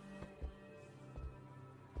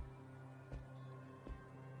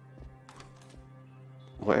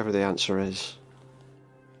 Whatever the answer is.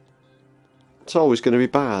 It's always going to be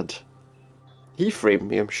bad. He framed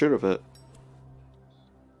me, I'm sure of it.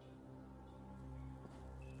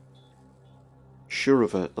 Sure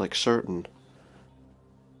of it, like certain.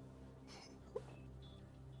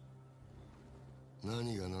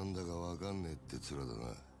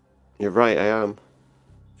 You're right, I am.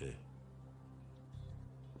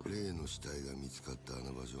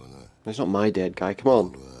 It's not my dead guy, come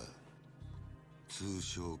on.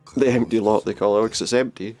 The empty lot they call it, because it's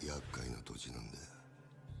empty.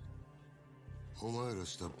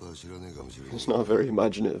 It's not a very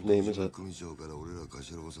imaginative name, is it?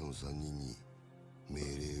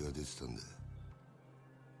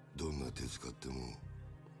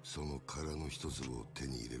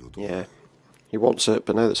 Yeah, he wants it,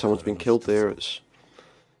 but now that someone's been killed there, it's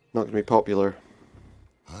not going to be popular.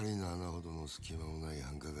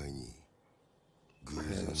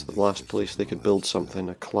 Yeah, it's the last place they could build something,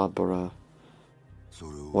 a club or a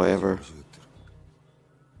whatever.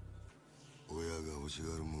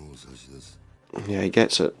 Yeah, he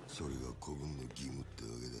gets it. So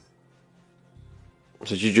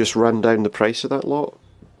did you just run down the price of that lot?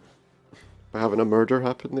 By having a murder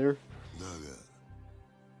happen there?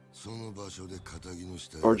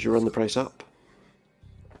 Or did you run the price up?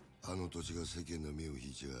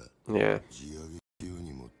 Yeah.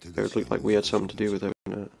 It would look like we had something to do with it,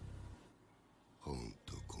 wouldn't it?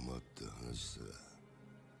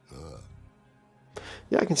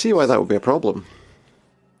 Yeah, I can see why that would be a problem.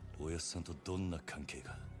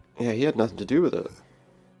 Yeah, he had nothing to do with it.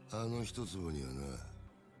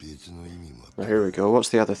 Now, here we go. What's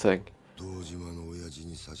the other thing?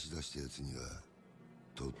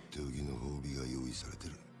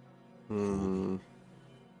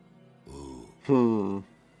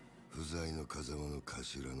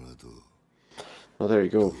 Well, there you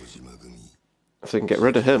go. If they can get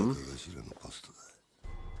rid of him.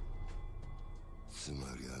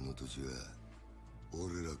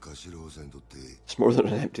 It's more than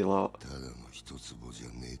an empty lot.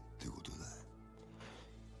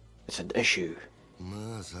 It's an issue.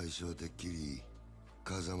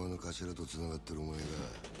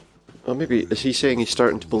 Well, maybe, is he saying he's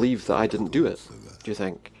starting to believe that I didn't do it? Do you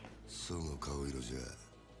think?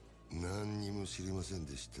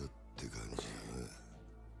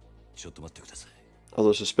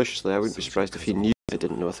 Although suspiciously, I wouldn't be surprised if he knew I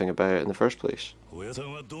didn't know a thing about it in the first place.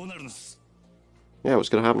 Yeah, what's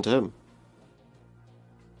going to happen to him?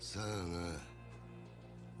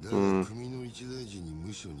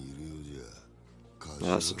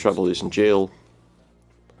 That's the trouble, he's in jail.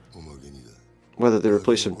 Whether they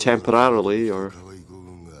replace him temporarily or...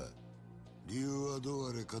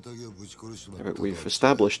 Yeah, but we've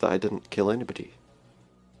established that I didn't kill anybody.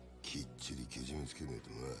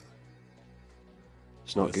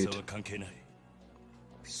 It's not good.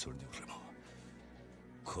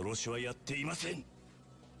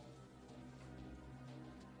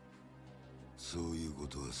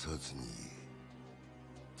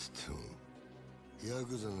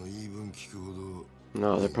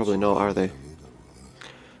 No, they're probably not, are they?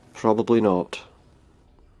 Probably not.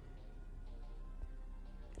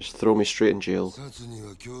 Just throw me straight in jail.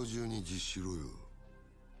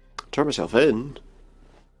 Turn myself in?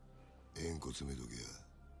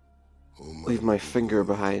 Leave my finger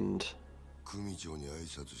behind.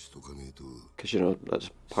 Because, you know, that's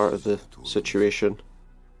part of the situation.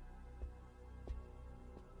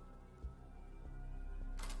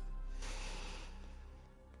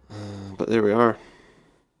 But there we are.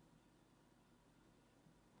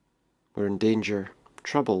 We're in danger.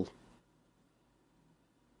 Trouble.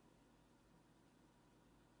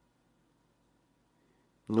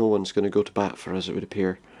 No one's going to go to bat for us, it would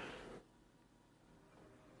appear.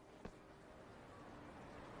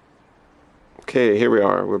 Okay, here we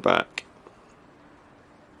are. We're back.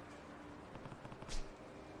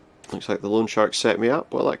 Looks like the loan shark set me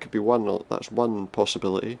up. Well, that could be one. That's one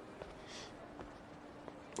possibility.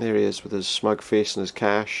 There he is with his smug face and his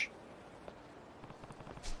cash.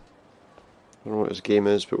 I don't know what his game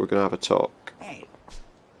is, but we're going to have a talk.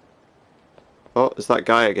 Oh, it's that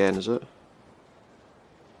guy again, is it?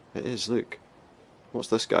 It is, look. What's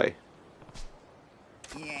this guy?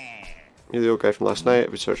 You're the old guy from last night. I've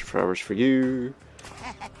been searching for hours for you.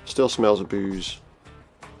 Still smells of booze.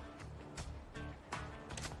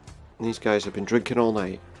 And these guys have been drinking all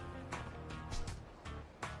night.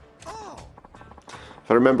 If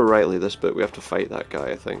I remember rightly, this bit we have to fight that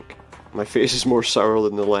guy, I think. My face is more sour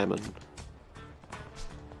than the lemon.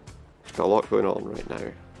 He's got a lot going on right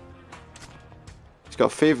now. He's got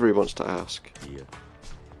a favour he wants to ask. Yeah.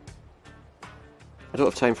 I don't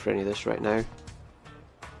have time for any of this right now.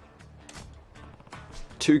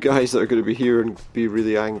 Two guys that are going to be here and be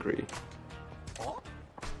really angry.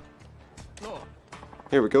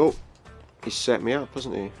 Here we go. He's set me up,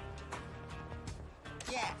 hasn't he?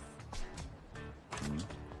 Yes.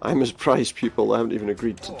 I'm his prize pupil. I haven't even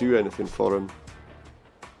agreed to do anything for him.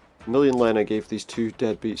 A million yen I gave these two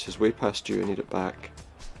deadbeats is way past due. I need it back.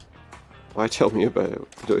 Why tell me about it?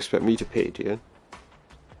 You don't expect me to pay, do you?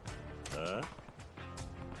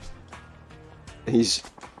 He's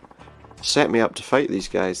set me up to fight these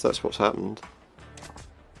guys, that's what's happened.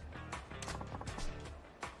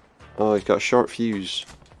 Oh, he's got a short fuse.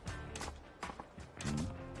 Do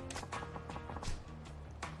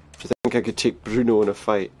you think I could take Bruno in a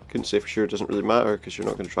fight? Couldn't say for sure, it doesn't really matter because you're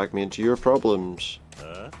not going to drag me into your problems.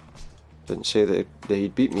 Didn't say that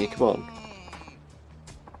he'd beat me, come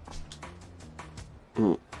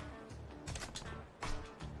on.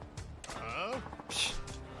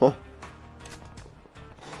 Huh?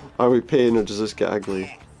 Are we paying or does this get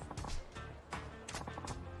ugly?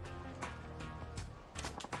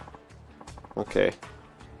 Okay.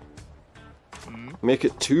 Make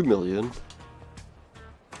it 2 million.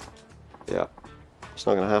 Yeah. It's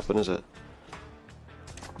not going to happen, is it?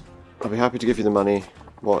 I'll be happy to give you the money.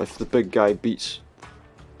 What if the big guy beats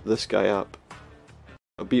this guy up?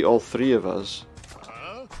 I'll beat all three of us.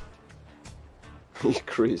 He's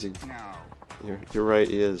crazy. You're right,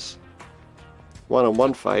 he is.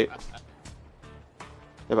 One-on-one fight.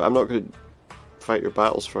 Yeah, but I'm not going to fight your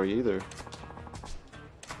battles for you either.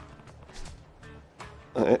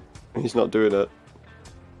 He's not doing it.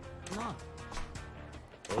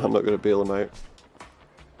 I'm not going to bail him out.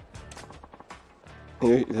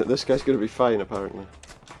 This guy's going to be fine, apparently.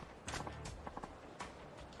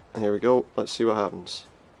 Here we go. Let's see what happens.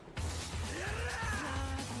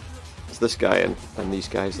 It's this guy and these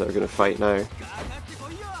guys that are going to fight now.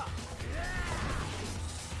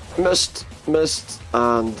 Missed,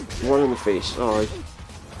 and one in the face. Oh,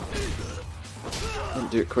 I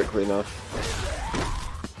didn't do it quickly enough.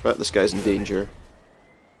 But this guy's in danger.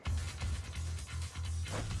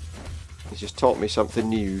 He's just taught me something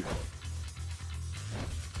new.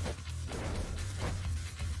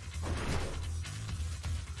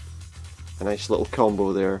 A nice little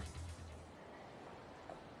combo there.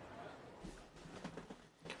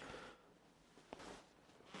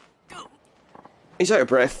 He's out of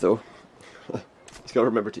breath though. He's got to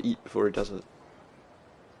remember to eat before he does it.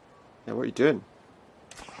 Yeah, what are you doing?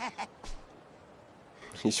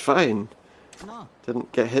 He's fine.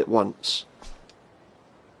 Didn't get hit once.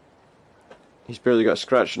 He's barely got a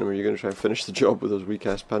scratch on him. Are you going to try and finish the job with those weak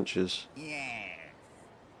ass punches?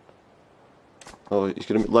 Oh, he's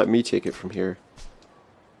going to let me take it from here.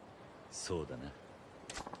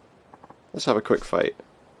 Let's have a quick fight.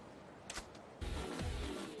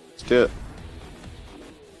 Let's do it.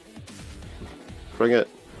 Bring it.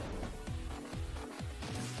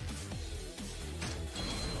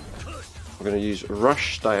 We're going to use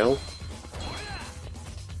rush style.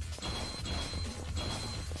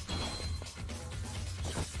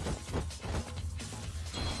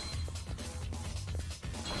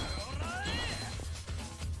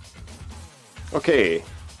 Okay.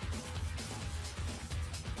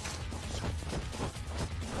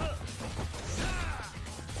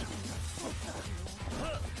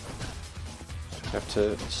 Have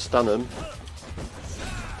to stun him.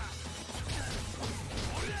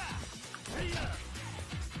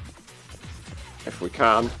 If we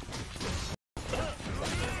can.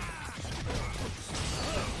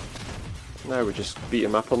 Now we just beat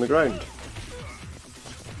him up on the ground.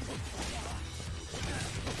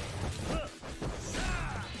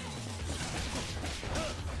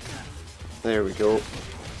 There we go.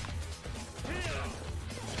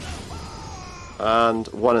 And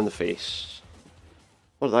one in the face.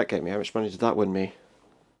 What did that get me? How much money did that win me?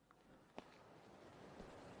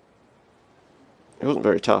 He wasn't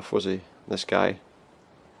very tough, was he? This guy.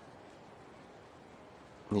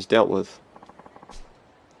 He's dealt with.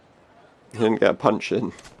 He didn't get a punch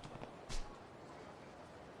in.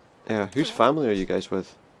 Yeah, whose family are you guys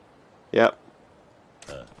with? Yep.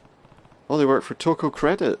 Oh, they work for Toko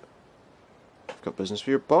Credit. I've got business with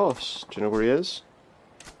your boss. Do you know where he is?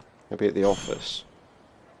 Maybe at the office.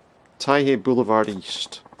 Taihei Boulevard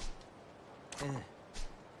East.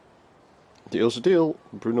 Deal's a deal.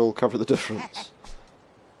 Bruno will cover the difference.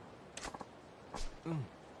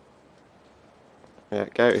 Yeah,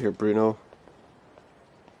 get out of here, Bruno.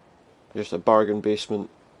 You're just a bargain basement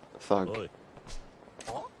thug.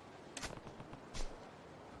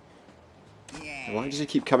 Why does he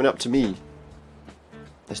keep coming up to me?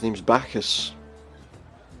 His name's Bacchus.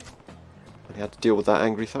 And he had to deal with that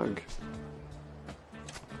angry thug.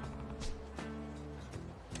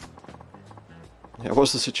 Yeah,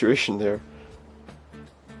 what's the situation there?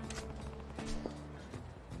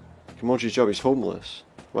 Kimoji's job, he's homeless.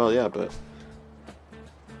 Well, yeah, but...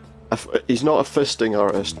 he's not a fisting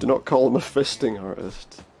artist. Do not call him a fisting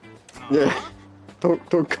artist. Yeah,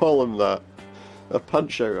 don't call him that. A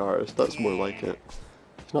punch-out artist, that's more like it.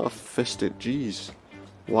 He's not a fisted, jeez.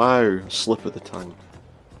 Wow, slip of the tongue.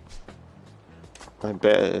 I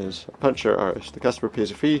bet it is. A punch-out artist. The customer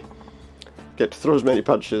pays a fee, get to throw as many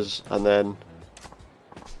punches, and then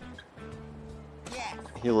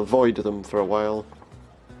he'll avoid them for a while.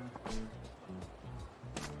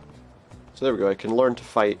 So there we go, I can learn to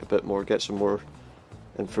fight a bit more, get some more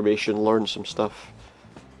information, learn some stuff.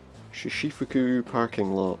 Shishifuku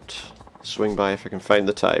parking lot. Swing by if I can find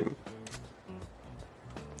the time.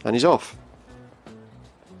 And he's off.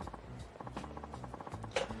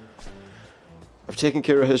 I've taken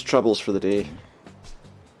care of his troubles for the day.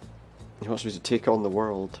 He wants me to take on the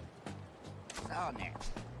world.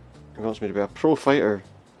 He wants me to be a pro fighter.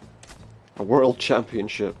 A world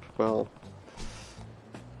championship. Well,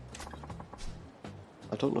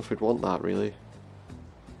 I don't know if we'd want that, really.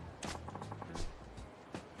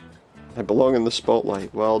 I belong in the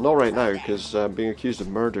spotlight. Well, not right now, because I'm being accused of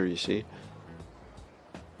murder, you see.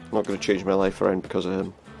 I'm not going to change my life around because of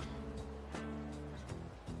him.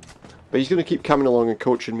 But he's going to keep coming along and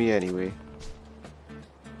coaching me anyway.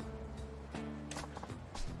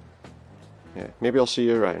 Yeah, maybe I'll see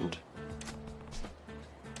you around.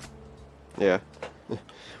 Yeah.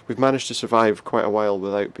 We've managed to survive quite a while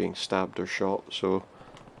without being stabbed or shot, so...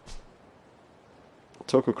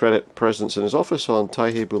 Toko Credit presence in his office on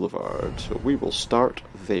Taihei Boulevard, so we will start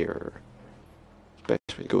there.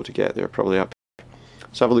 Best way to go to get there, probably up here.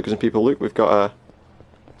 Let's have a look at some people. Look, we've got a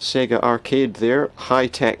Sega arcade there,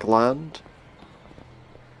 high-tech land.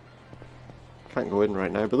 Can't go in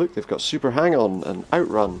right now, but look, they've got Super Hang-On and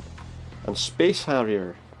Outrun and Space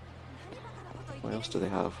Harrier. What else do they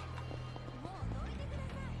have?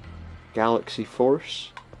 Galaxy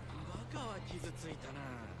Force.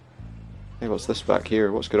 Hey, what's this back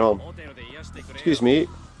here? What's going on? Excuse me.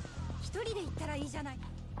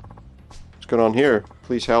 What's going on here?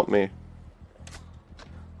 Please help me.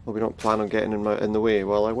 Well, we don't plan on getting in the way.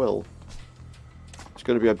 Well, I will. It's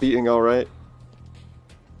going to be a beating, alright.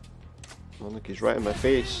 Oh, look, he's right in my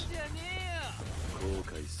face.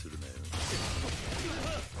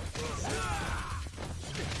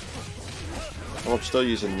 Oh, I'm still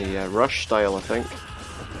using the rush style, I think.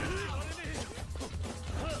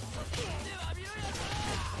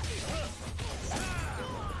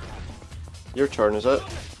 Your turn, is it?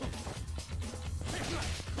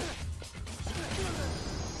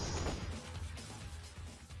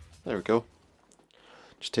 There we go.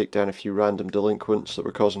 Just take down a few random delinquents that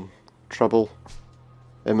were causing trouble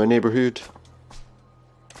in my neighbourhood.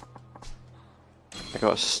 I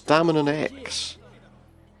got a Stamina X.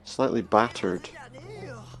 Slightly battered. I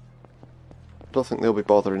don't think they'll be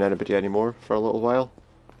bothering anybody anymore for a little while.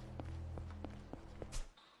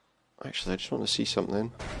 Actually, I just want to see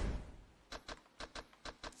something.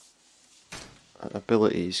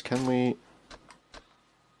 Abilities. Can we...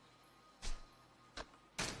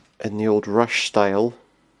 in the old rush style...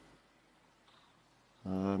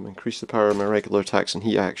 increase the power of my regular attacks and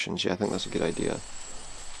heat actions. Yeah, I think that's a good idea.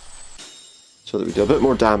 So that we do a bit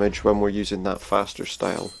more damage when we're using that faster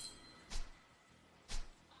style.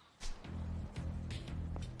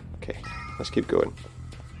 Okay, let's keep going.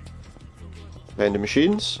 Vending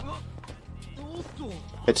machines.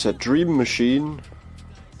 It's a dream machine.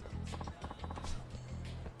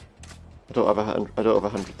 I don't have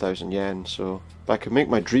 100,000 yen, so if I can make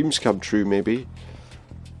my dreams come true, maybe.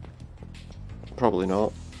 Probably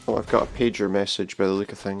not. Oh, I've got a pager message by the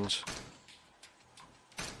look of things.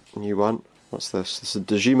 New one. What's this? This is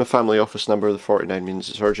the Dejima family office number. The 49 means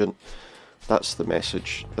it's urgent. That's the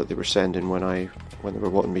message that they were sending when they were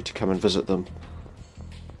wanting me to come and visit them.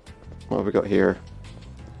 What have we got here?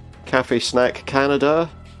 Cafe Snack Canada.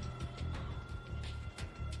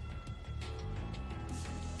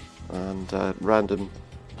 And random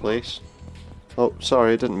place. Oh,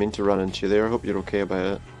 sorry, I didn't mean to run into you there. I hope you're okay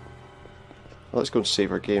about it. Let's go and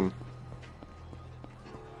save our game.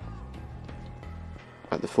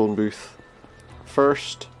 At the phone booth.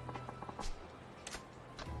 First.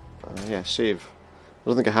 Yeah, save. I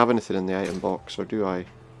don't think I have anything in the item box, or do I?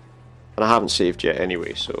 And I haven't saved yet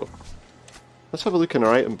anyway, so... let's have a look in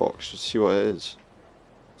our item box to see what it is.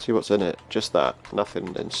 See what's in it. Just that.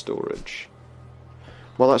 Nothing in storage.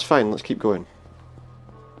 Well, that's fine. Let's keep going.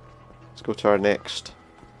 Let's go to our next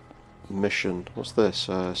mission. What's this?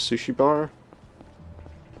 Sushi bar?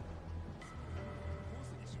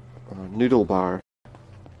 Noodle bar.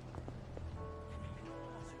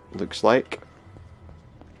 Looks like.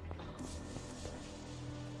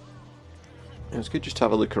 It's good just to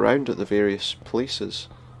have a look around at the various places.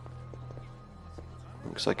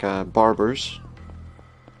 Looks like a barber's.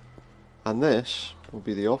 And this will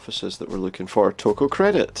be the offices that we're looking for. Toko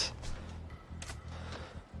Credit.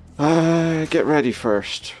 Get ready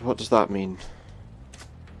first. What does that mean?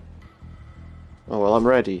 Oh well, I'm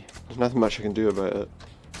ready. There's nothing much I can do about it.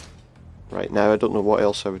 Right now, I don't know what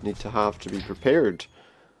else I would need to have to be prepared.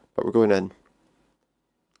 But we're going in.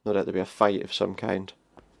 No doubt there'll be a fight of some kind.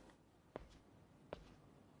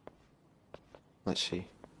 Let's see.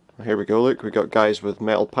 Oh, here we go, look, we got guys with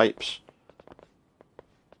metal pipes.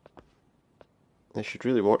 They should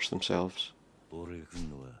really watch themselves.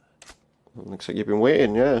 Looks like you've been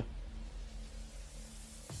waiting, yeah.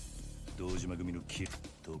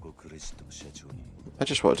 I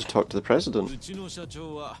just wanted to talk to the president.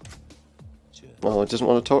 Oh, he doesn't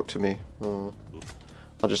want to talk to me. Oh.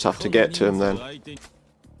 I'll just have to get to him then.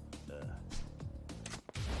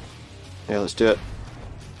 Yeah, let's do it.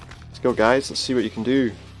 Let's go, guys. Let's see what you can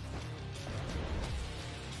do.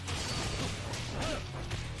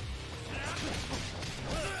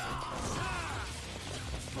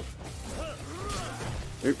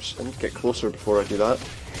 Oops, I need to get closer before I do that.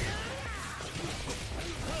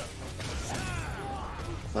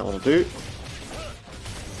 That will do.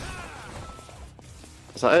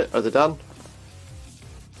 Is that it? Are they done?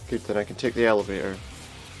 Good, then I can take the elevator.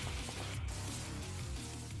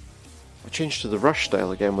 changed to the rush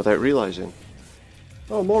style again without realising.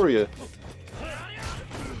 Oh, Moria!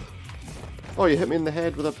 Oh, you hit me in the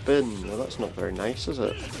head with a bin. Well, that's not very nice, is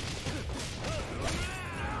it?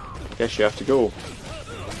 I guess you have to go.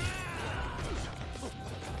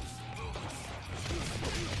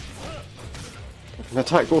 I can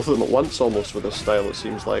attack both of them at once almost with this style, it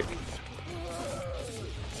seems like.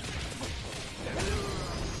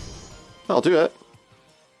 That'll do it.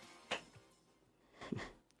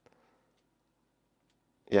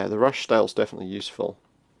 Yeah, the rush style's definitely useful.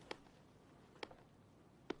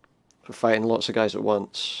 For fighting lots of guys at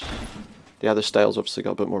once. The other style's obviously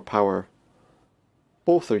got a bit more power.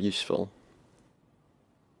 Both are useful.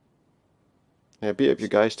 Yeah, beat up your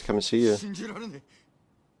guys to come and see you.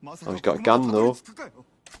 Oh, he's got a gun though.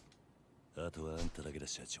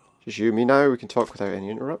 Just you and me now, we can talk without any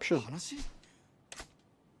interruption.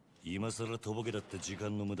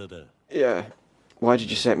 Yeah. Why did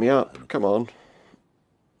you set me up? Come on.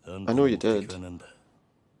 I know you did.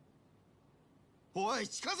 Well,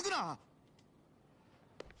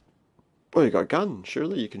 you got a gun.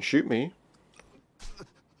 Surely you can shoot me.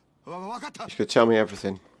 He's gonna tell me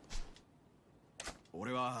everything.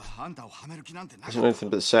 Isn't anything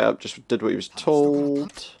but the setup, just did what he was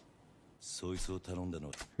told.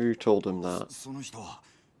 Who told him that?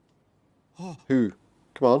 Who?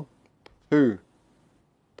 Come on. Who?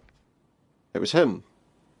 It was him.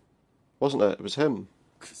 Wasn't it? It was him.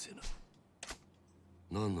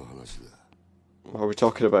 What are we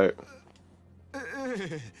talking about?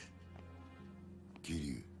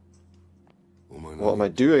 What am I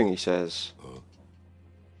doing, he says.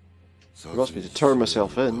 He wants me to turn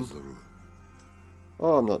myself in.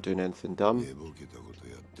 Oh, I'm not doing anything dumb.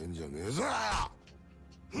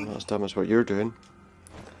 Not as dumb as what you're doing.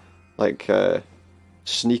 Like,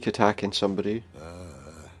 sneak attacking somebody.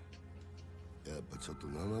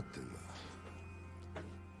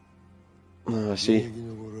 Oh, I see.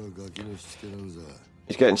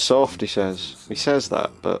 He's getting soft, he says. He says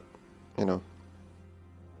that, but, you know.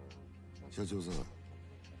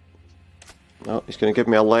 Oh, he's going to give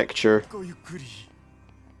me a lecture.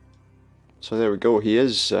 So there we go, he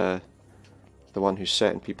is the one who's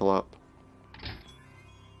setting people up. I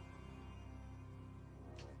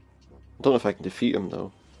don't know if I can defeat him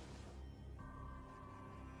though.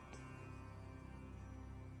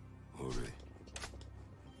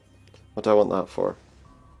 What do I want that for?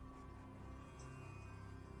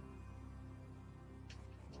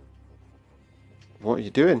 What are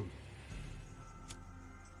you doing?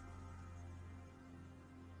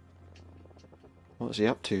 What is he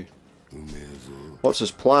up to? What's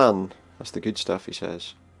his plan? That's the good stuff, he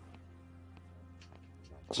says.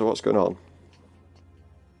 So what's going on?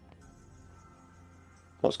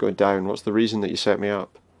 What's going down? What's the reason that you set me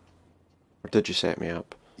up? Or did you set me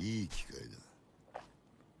up? You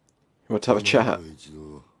want to have a chat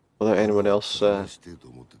without anyone else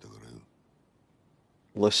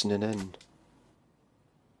listening in?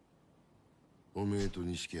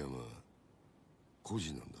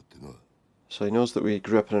 So he knows that we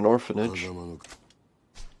grew up in an orphanage, and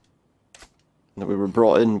that we were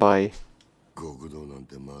brought in by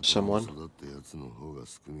someone.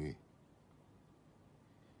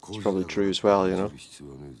 It's probably true as well, you know.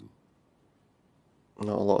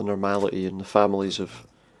 Not a lot of normality in the families of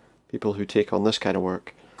people who take on this kind of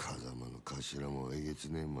work.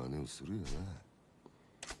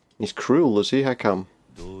 He's cruel, is he? How come?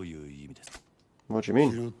 What do you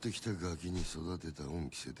mean?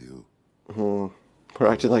 We're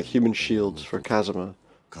acting like human shields for Kazuma.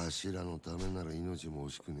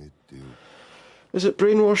 Is it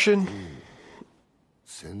brainwashing?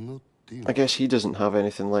 I guess he doesn't have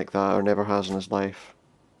anything like that, or never has in his life.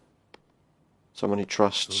 Someone he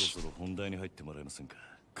trusts.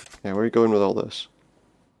 Yeah, where are you going with all this?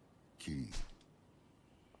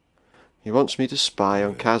 He wants me to spy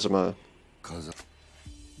on Kazuma. Of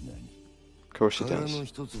course he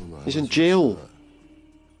does. He's in jail.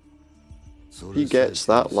 He gets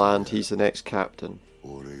that land, he's the next captain.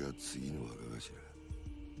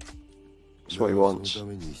 That's what he wants.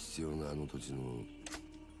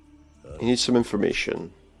 He needs some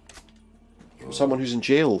information from someone who's in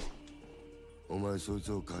jail. And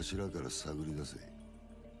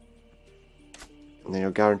then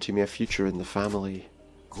he'll guarantee me a future in the family.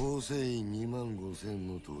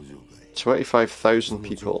 25,000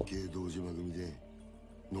 people.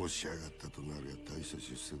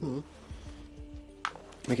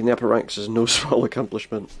 Making the upper ranks is no small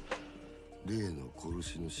accomplishment. And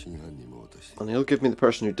he'll give me the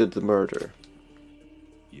person who did the murder.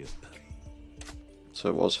 So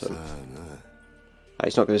it was him.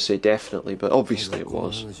 He's not going to say definitely, but obviously it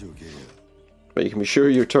was. But you can be sure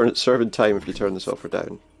you're serving time if you turn this off or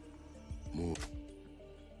down.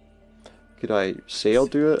 Could I say I'll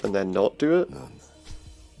do it and then not do it?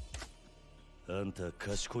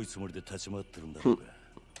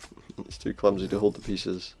 It's too clumsy to hold the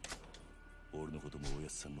pieces.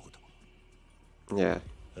 Yeah.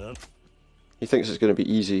 He thinks it's going to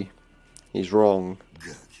be easy. He's wrong.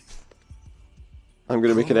 I'm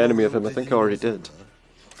going to make an enemy of him. I think I already did.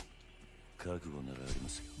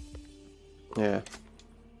 Yeah.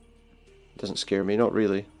 Doesn't scare me, not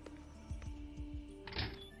really.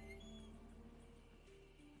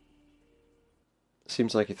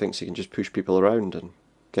 Seems like he thinks he can just push people around and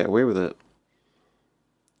get away with it.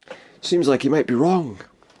 Seems like he might be wrong.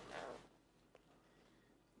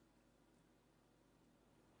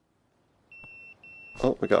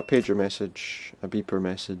 Oh, we got a pager message, a beeper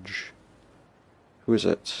message. Who is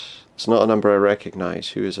it? It's not a number I recognise.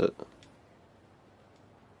 Who is it?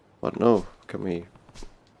 I don't know. Can we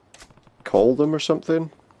call them or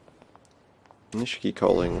something? Nishiki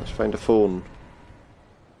calling. Let's find a phone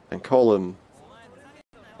and call him.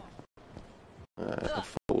 A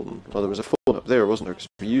phone. Well, there was a phone up there, wasn't there? Because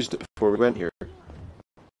we used it before we went here.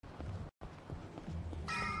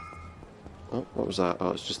 Oh, what was that? Oh,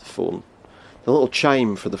 it's just the phone. The little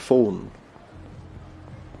chime for the phone.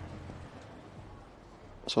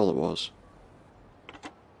 That's all it was.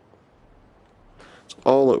 That's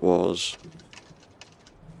all it was.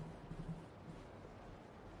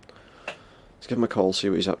 Let's give him a call, see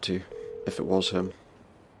what he's up to. If it was him.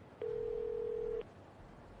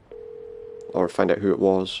 Or find out who it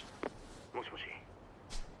was.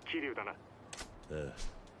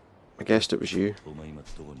 I guessed it was you.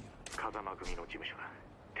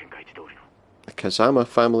 The Kazama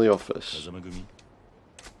family office. Now,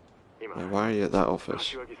 why are you at that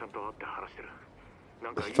office?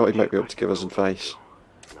 I thought he might be able to give us advice.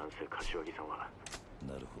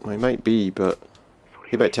 Well, he might be, but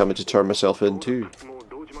he might tell me to turn myself in too.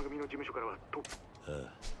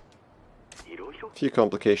 A few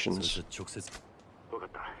complications.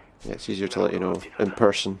 Yeah, it's easier to let you know in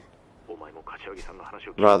person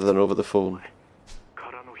rather than over the phone.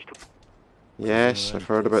 Yes, I've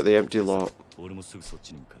heard about the empty lot.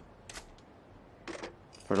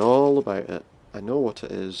 Heard all about it. I know what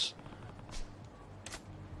it is.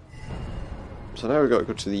 So now we've got to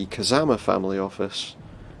go to the Kazama family office.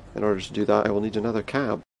 In order to do that, I will need another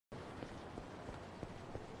cab.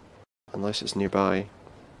 Unless it's nearby.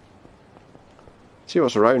 See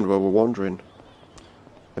what's around while we're wandering.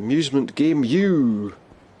 Amusement Game U!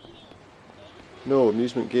 No,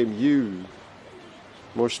 Amusement Game U.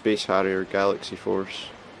 More Space Harrier, Galaxy Force.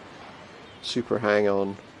 Super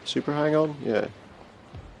Hang-On. Super Hang-On? Yeah.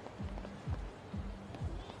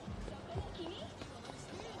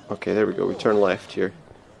 Okay, there we go. We turn left here.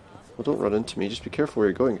 Well, don't run into me. Just be careful where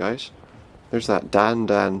you're going, guys. There's that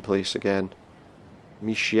Dan place again.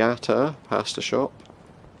 Mishiata, pasta shop.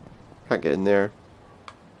 Can't get in there.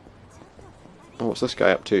 Oh, what's this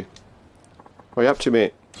guy up to? What are you up to,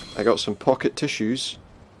 mate? I got some pocket tissues.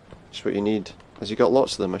 That's what you need. Has he got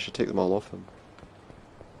lots of them? I should take them all off him.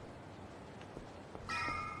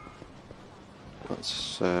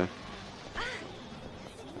 Let's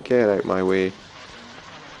get out my way.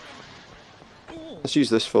 Let's use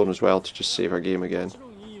this phone as well to just save our game again.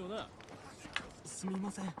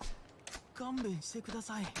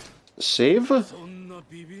 Save?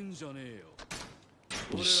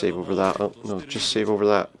 Just save over that. Oh, no, just save over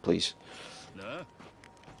that, please.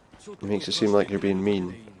 It makes it seem like you're being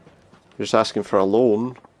mean. You're just asking for a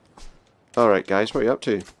loan. Alright guys, what are you up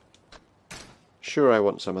to? Sure, I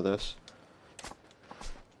want some of this.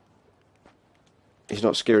 He's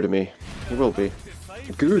not scared of me. He will be.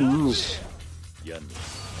 Goons!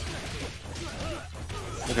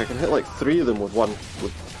 Like I can hit like 3 of them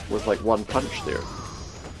with like one punch there.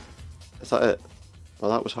 Is that it?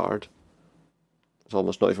 Well, that was hard. It's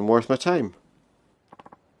almost not even worth my time.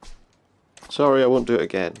 Sorry, I won't do it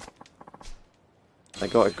again. I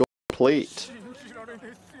got a gold plate.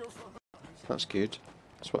 That's good.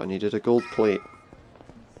 That's what I needed, a gold plate.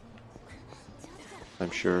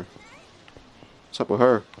 I'm sure. What's up with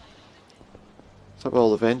her? What's up with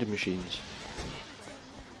all the vending machines?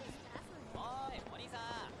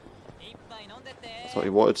 Thought he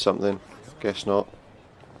wanted something. Guess not.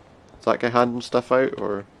 Is that guy handing stuff out,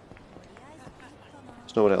 or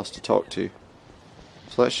there's no one else to talk to?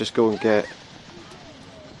 So let's just go and get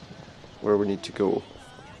where we need to go.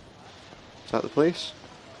 Is that the place?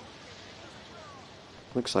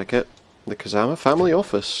 Looks like it. The Kazama family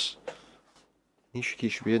office. Nishiki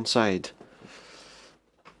should be inside.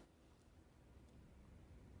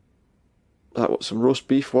 That what, some roast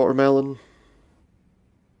beef, watermelon,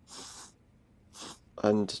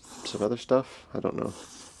 and some other stuff. I don't know.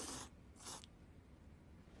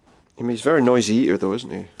 I mean, he's a very noisy eater though, isn't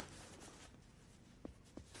he?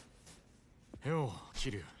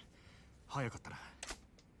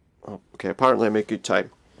 Oh, okay, apparently I make good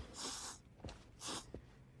time.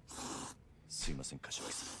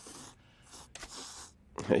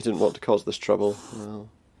 He didn't want to cause this trouble.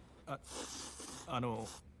 Well,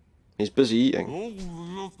 he's busy eating.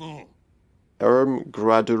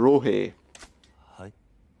 Gradurohe.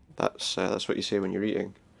 That's what you say when you're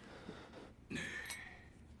eating.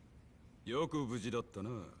 She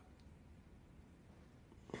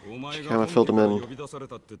kind of filled him in.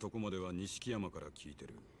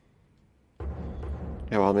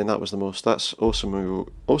 Yeah, well, I mean, that was the most. That's Osamu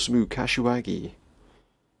Kashiwagi.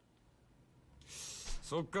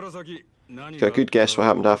 Got a good guess what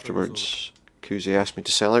happened afterwards. Kuze asked me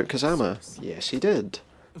to sell out Kazama. Yes, he did.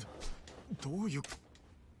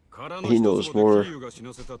 He knows more.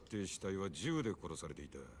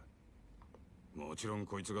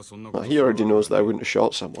 Well, he already knows that I wouldn't have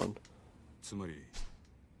shot someone.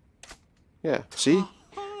 Yeah, see?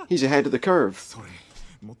 He's ahead of the curve.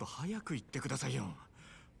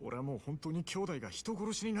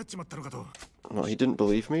 No, he didn't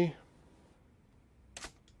believe me.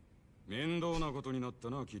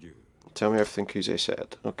 Tell me everything Kuze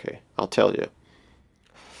said. Okay, I'll tell you.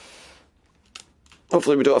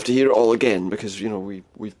 Hopefully we don't have to hear it all again, because, you know,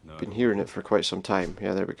 we've been hearing it for quite some time.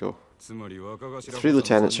 Yeah, there we go. The 3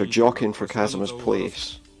 lieutenants are jockeying for Kazuma's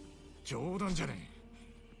place.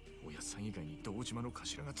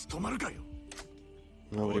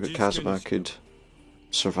 Nobody but Kazuma could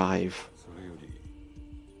survive.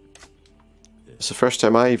 It's the first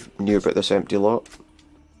time I knew about this empty lot.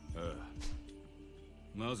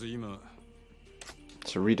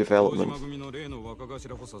 It's a redevelopment.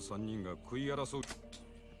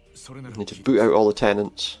 Need to boot out all the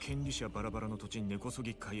tenants.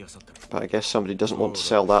 But I guess somebody doesn't want to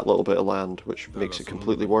sell that little bit of land, which makes it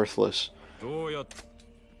completely worthless.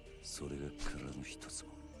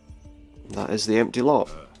 That is the empty lot.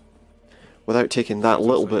 Without taking that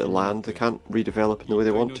little bit of land, they can't redevelop in the way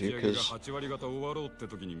they want to, because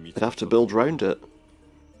they'd have to build round it.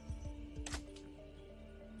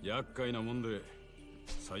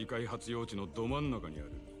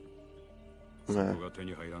 Nah.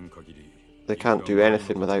 They can't do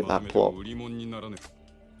anything without that plot.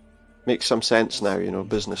 Makes some sense now, you know,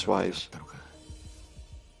 business-wise.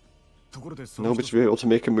 Nobody's been able to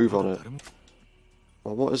make a move on it.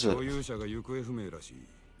 Well, what is it?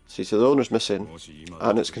 See, so the owner's missing,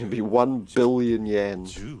 and it's going to be 1 billion yen.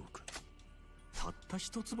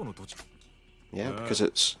 Yeah, because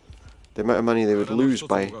it's the amount of money they would lose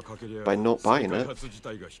by not buying it.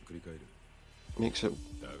 Makes it,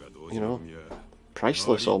 you know,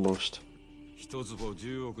 priceless almost.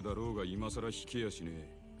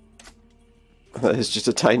 That is just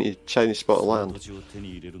a tiny spot of land.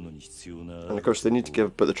 And of course they need to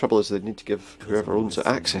give, but the trouble is they need to give whoever owns it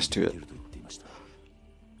access to it.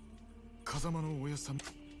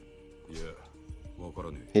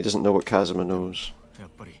 He doesn't know what Kazuma knows.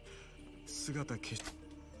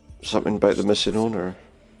 Something about the missing owner.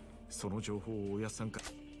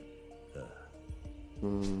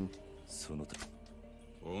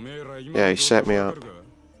 Yeah, he set me up.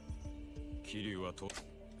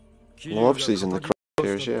 Well, obviously he's in the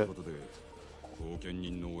crosshairs, yeah.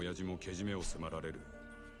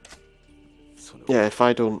 Yeah, if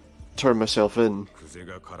I don't turn myself in,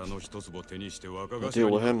 I'll deal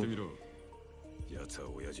with him.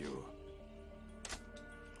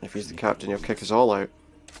 If he's the captain, he'll kick us all out.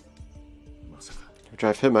 If we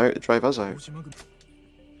drive him out, drive us out.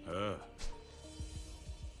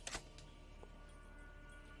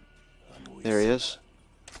 There he is.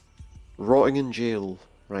 Rotting in jail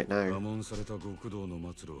right now.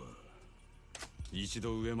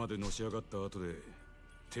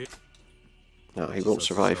 No, he won't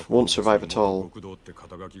survive. Won't survive at all.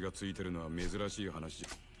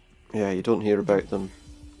 Yeah, you don't hear about them.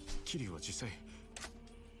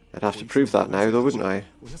 I'd have to prove that now, though, wouldn't I?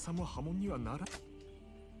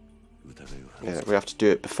 Yeah, we have to do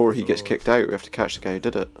it before he gets kicked out. We have to catch the guy who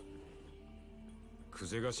did it.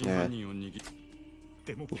 Yeah.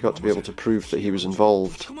 You've got to be able to prove that he was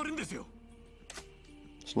involved.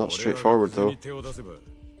 It's not straightforward, though.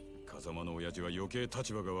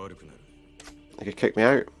 They could kick me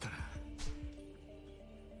out.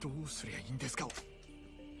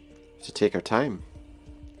 To take our time.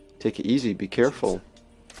 Take it easy, be careful.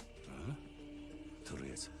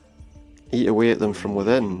 Eat away at them from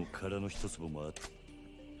within.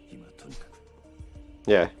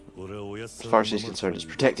 Yeah. As far as he's concerned, it's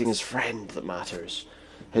protecting his friend that matters.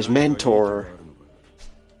 His mentor.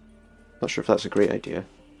 Not sure if that's a great idea.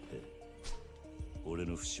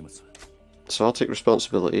 So I'll take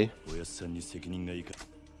responsibility.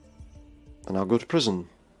 And I'll go to prison.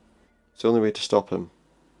 It's the only way to stop him.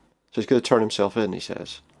 So he's going to turn himself in, he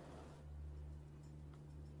says.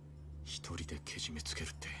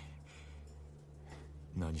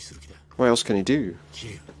 What else can he do?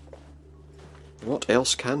 What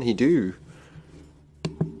else can he do?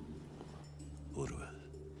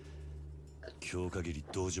 He's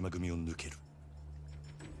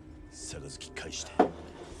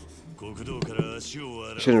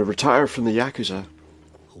going to retire from the Yakuza.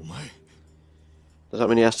 Does that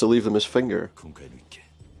mean he has to leave them his finger?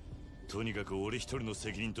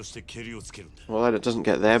 Well, then it doesn't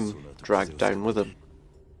get them dragged down with him.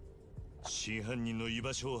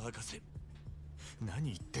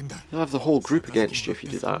 You'll have the whole group against you if you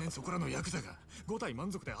do that.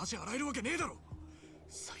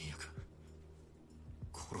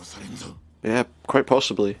 Yeah, quite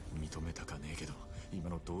possibly.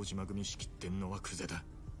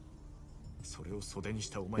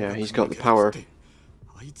 Yeah, he's got the power.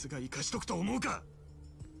 I think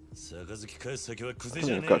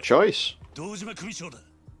I've got a choice.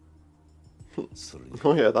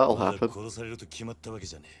 Oh yeah, that'll happen.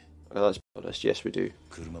 Well, let's be honest, yes we do.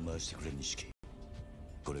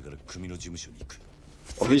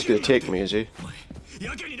 Oh, he's gonna take me, is he?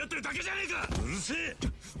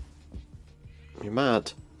 You're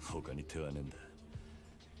mad.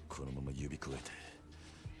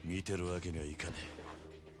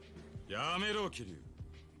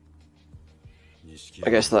 I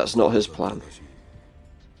guess that's not his plan.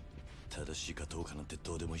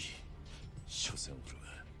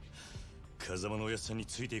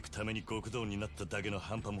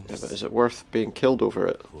 Yeah, but is it worth being killed over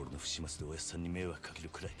it?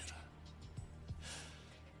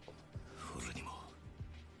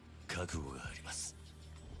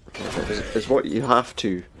 Is what you have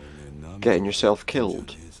to getting yourself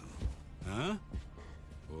killed?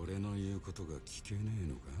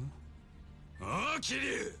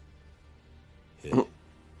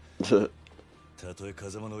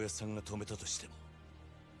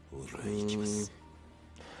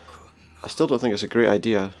 I still don't think it's a great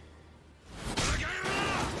idea.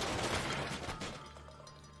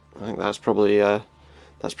 I think that's probably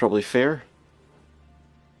fair.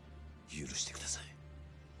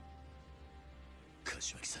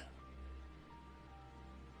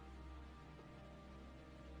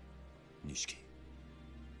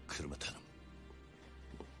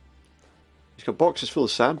 He's got boxes full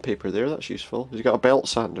of sandpaper there, that's useful. He's got a belt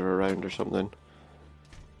sander around or something.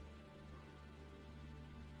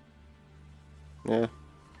 Yeah.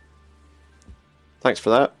 Thanks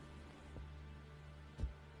for that.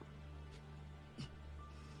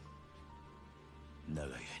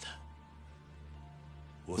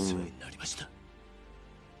 What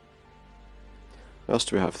else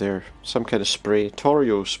do we have there? Some kind of spray.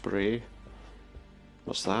 Torio spray.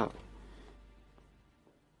 What's that?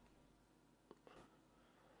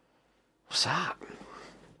 What's that?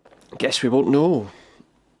 Guess we won't know.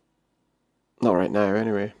 Not right now,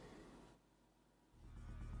 anyway.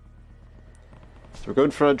 So we're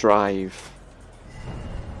going for a drive.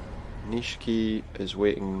 Nishiki is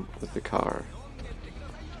waiting with the car.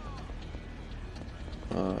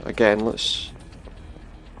 Again, let's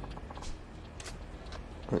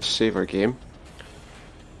save our game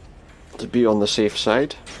to be on the safe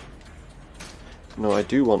side. No, I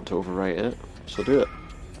do want to overwrite it, so do it.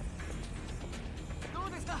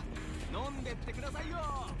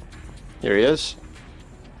 Here he is.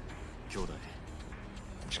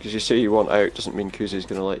 Just because you say you want out doesn't mean Kuze's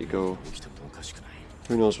going to let you go.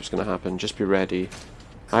 Who knows what's going to happen, just be ready.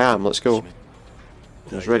 I am, let's go.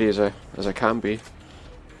 I'm as ready as I can be,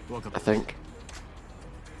 I think.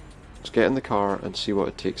 Let's get in the car and see what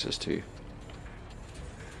it takes us to.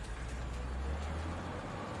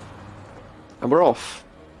 And we're off.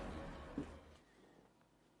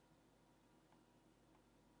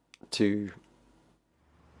 To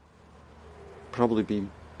probably be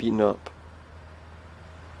beaten up.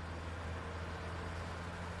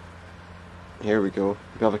 Here we go.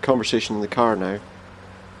 We have a conversation in the car now.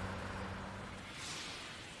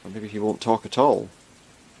 Or maybe he won't talk at all.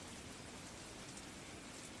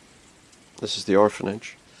 This is the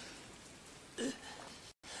orphanage.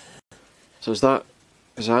 So is that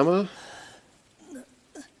Izama?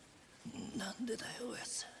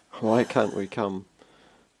 Why can't we come?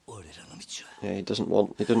 Yeah, he didn't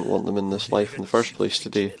want them in this life in the first place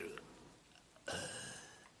today.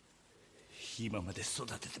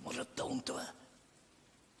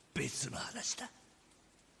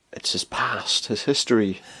 It's his past, his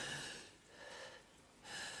history.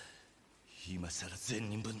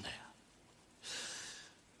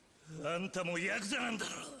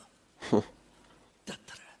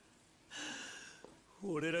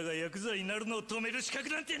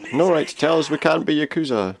 No right to tell us we can't be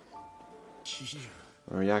Yakuza.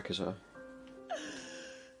 Or Yakuza.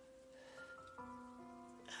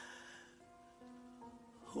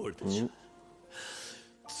 Mm.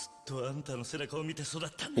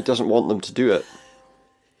 He doesn't want them to do it.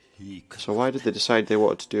 So why did they decide they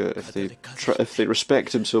wanted to do it if they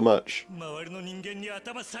respect him so much?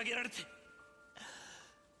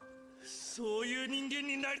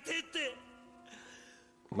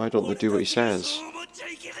 Why don't they do what he says?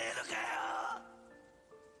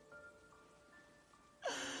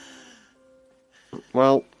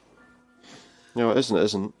 Well, no, it isn't. It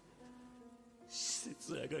isn't.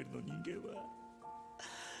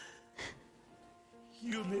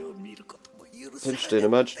 Interesting.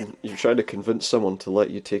 Imagine you're trying to convince someone to let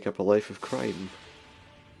you take up a life of crime.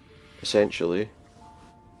 Essentially.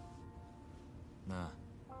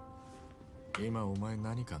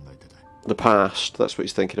 The past. That's what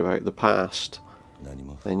he's thinking about. The past.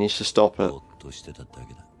 He needs to stop it.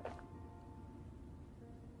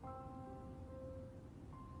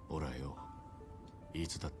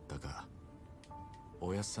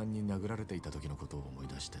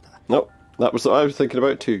 Nope, that was what I was thinking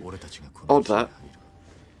about too. Odd that.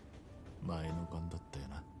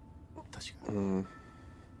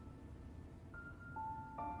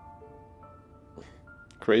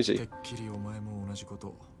 Crazy.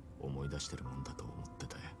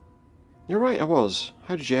 You're right, I was.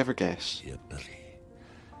 How did you ever guess?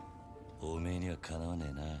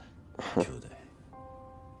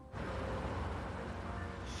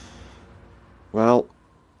 Well,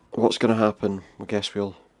 what's going to happen? I guess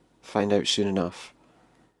we'll find out soon enough.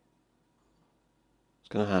 What's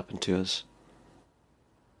going to happen to us?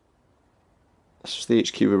 This was the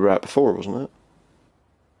HQ we were at before, wasn't it?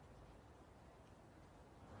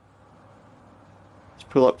 Let's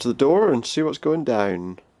pull up to the door and see what's going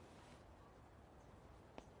down.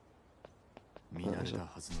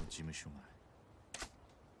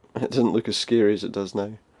 It doesn't look as scary as it does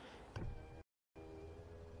now.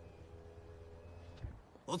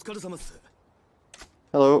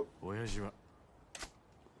 Hello.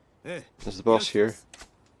 Is the boss here?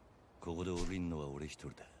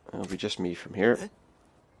 It'll be just me from here.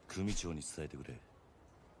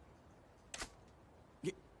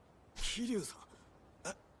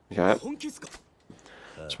 Yeah.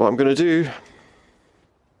 That's what I'm gonna do.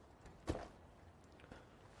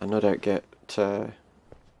 I no doubt get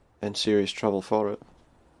in serious trouble for it.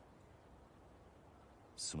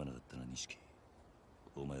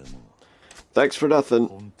 Thanks for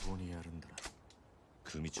nothing.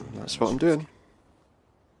 That's what I'm doing.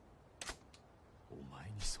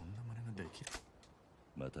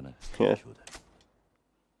 Yeah.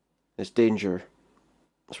 It's danger.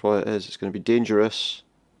 That's what it is. It's going to be dangerous.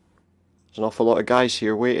 There's an awful lot of guys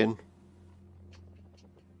here waiting.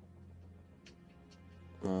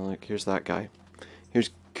 Oh, look, here's that guy.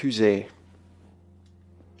 Here's Kuze.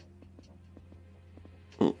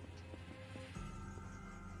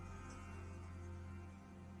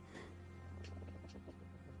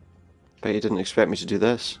 Bet he didn't expect me to do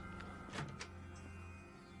this.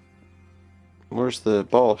 Where's the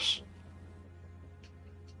boss?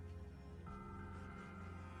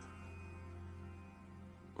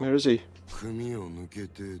 Where is he?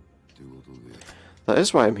 That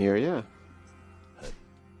is why I'm here, yeah.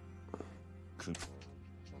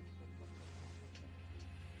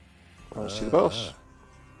 I want to see the boss.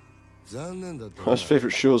 His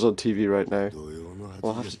favourite show's on TV right now.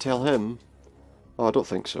 I'll have to tell him. Oh, I don't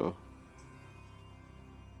think so.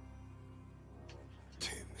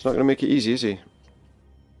 He's not going to make it easy, is he?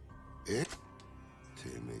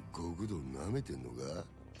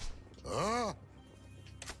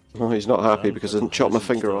 Oh, he's not happy because I didn't chop my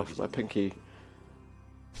finger off, my pinky.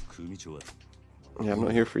 Yeah, I'm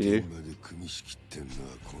not here for you.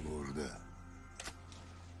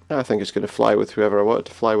 I think it's going to fly with whoever I want it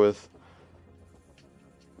to fly with.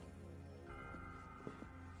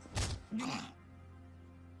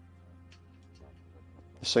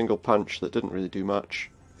 A single punch that didn't really do much.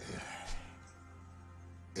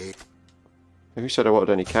 Who said I wanted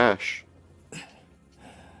any cash?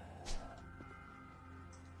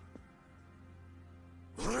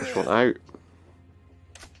 Just want out.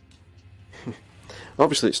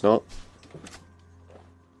 Obviously it's not.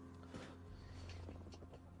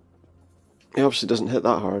 He obviously doesn't hit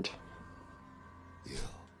that hard.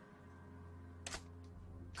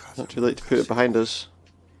 Not too late to put it behind us.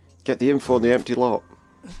 Get the info on the empty lot.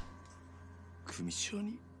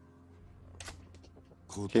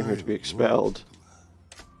 Came here to be expelled.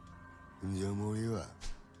 Oh,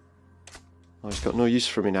 he's got no use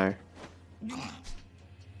for me now.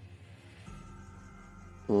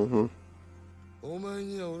 Could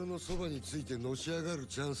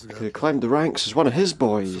have climbed the ranks as one of his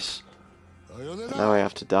boys. Now I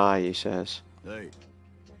have to die, he says.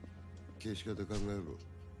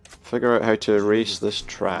 Figure out how to erase this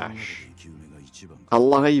trash. A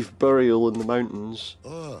live burial in the mountains.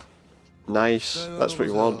 Nice, that's what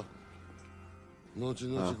you want.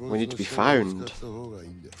 We need to be found.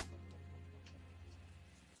 You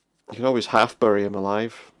can always half bury him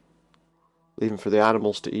alive. Leave him for the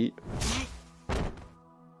animals to eat.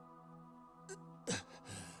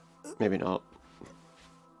 Maybe not.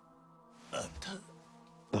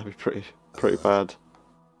 That'd be pretty bad.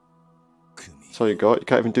 That's all you got? You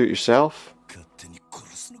can't even do it yourself?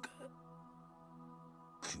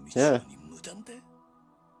 Yeah.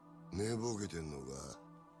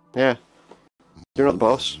 Yeah. You're not the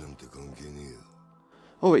boss.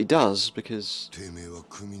 Oh, he does, because...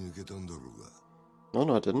 Oh,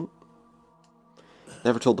 no, I didn't.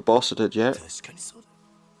 Never told the boss I did yet.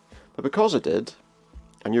 But because I did,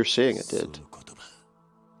 and you're saying I did...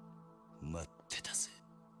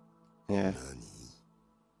 Yeah.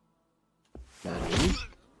 Nani?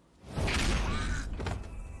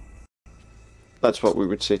 That's what we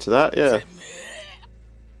would say to that, yeah.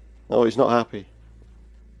 Oh, he's not happy.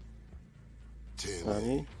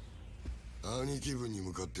 Nani? Oh,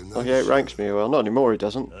 he outranks me. Well, not anymore, he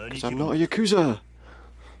doesn't. Because I'm not a Yakuza!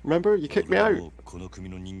 Remember? You kicked me out. He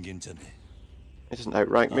doesn't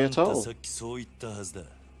outrank me at all.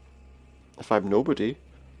 If I'm nobody.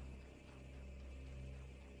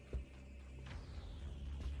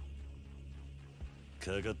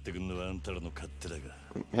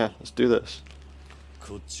 Yeah, let's do this.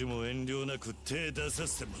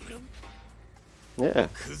 Yeah,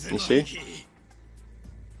 you see?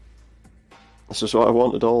 This is what I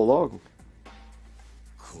wanted all along.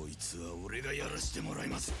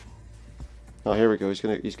 Oh, here we go.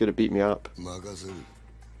 He's gonna beat me up. Oh,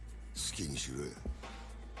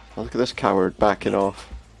 look at this coward backing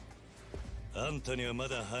off.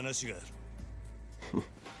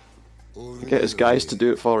 Get his guys to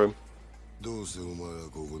do it for him. He's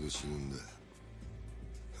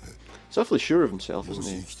awfully sure of himself, isn't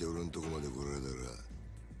he?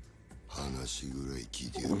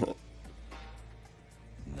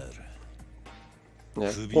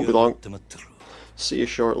 Yeah, won't be long. See you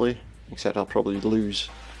shortly. Except I'll probably lose.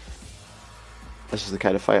 This is the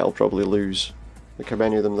kind of fight I'll probably lose. Look how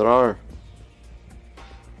many of them there are.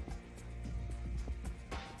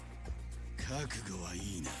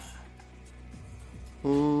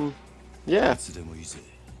 Yeah. I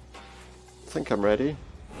think I'm ready.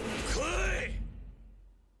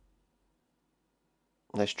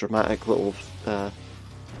 Nice dramatic little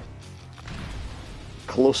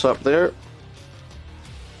close up there.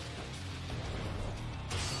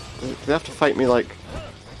 They have to fight me like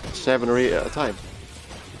 7 or 8 at a time.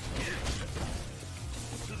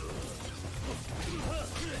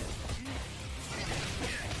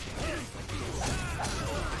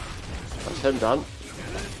 That's him done.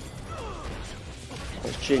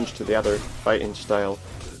 Let's change to the other fighting style.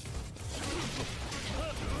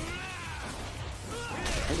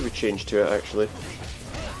 How do we change to it actually?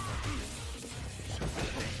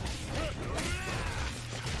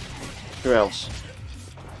 Who else?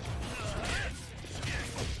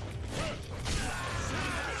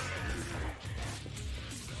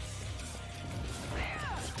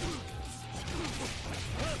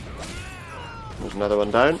 There's another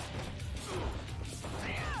one down.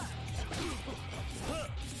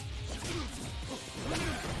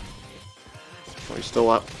 Oh, he's still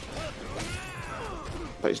up.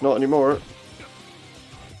 But he's not anymore.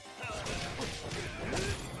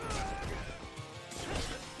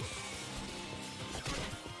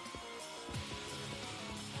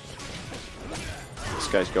 This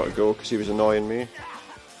guy's got to go because he was annoying me.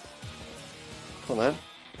 Come on then.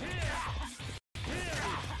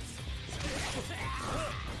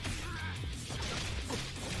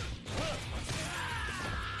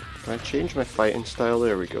 Can I change my fighting style?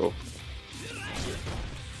 There we go.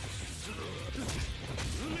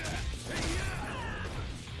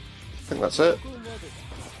 I think that's it.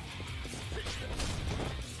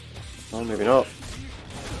 Oh, maybe not.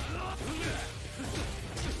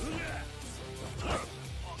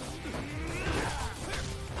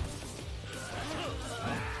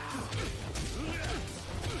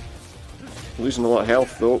 Losing a lot of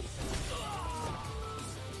health though.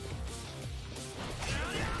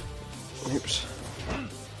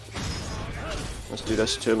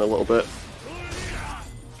 this to him a little bit.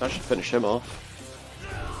 That should finish him off.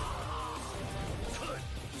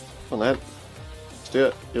 Come on then. Let's do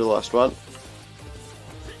it. You're the last one.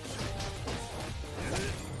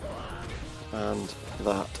 And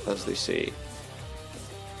that, as they say,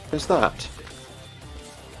 is that.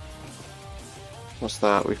 What's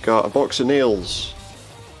that? We've got a box of nails.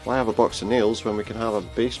 Why have a box of nails when we can have a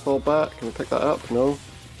baseball bat? Can we pick that up? No.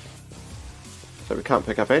 So we can't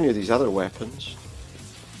pick up any of these other weapons.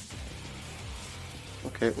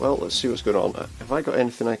 Okay, well, let's see what's going on. Have I got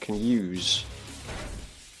anything I can use?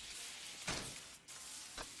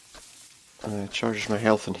 Charges my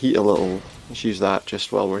health and heat a little. Let's use that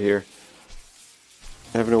just while we're here.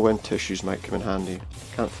 Never know when tissues might come in handy.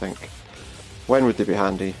 Can't think. When would they be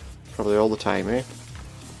handy? Probably all the time, eh?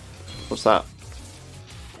 What's that?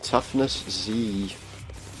 Toughness Z.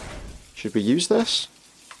 Should we use this?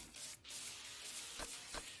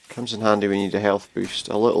 Comes in handy when you need a health boost.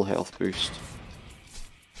 A little health boost.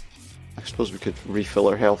 I suppose we could refill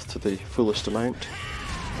our health to the fullest amount.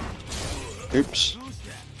 Oops.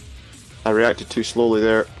 I reacted too slowly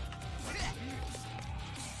there.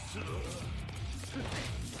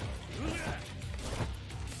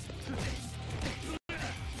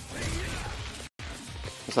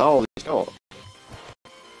 Is that all he's got?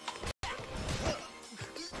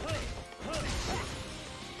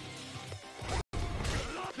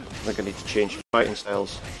 I think I need to change fighting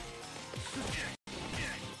styles.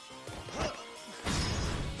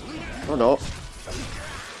 Or not.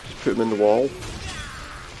 Just put him in the wall.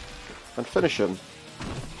 And finish him.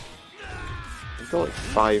 We've got like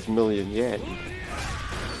 5 million yen.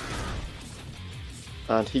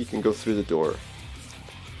 And he can go through the door.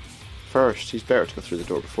 First, he's better to go through the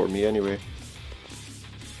door before me anyway.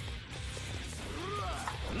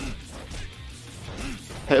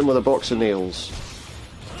 Hit him with a box of nails.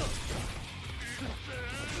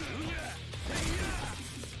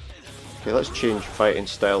 Okay, let's change fighting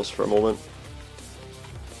styles for a moment.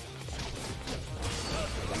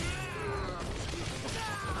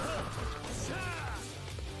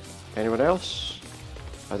 Anyone else?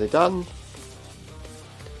 Are they done?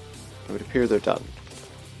 It would appear they're done.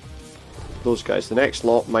 Those guys, the next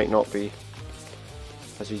lot might not be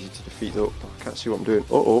as easy to defeat though. I can't see what I'm doing.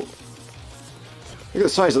 Uh-oh. Look at the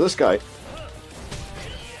size of this guy.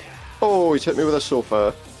 Oh, he's hit me with a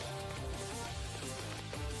sofa.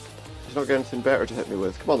 He's not got anything better to hit me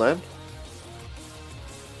with. Come on then.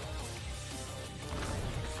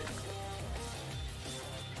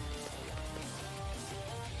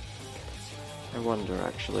 I wonder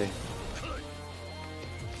actually.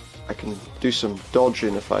 I can do some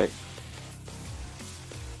dodging if I...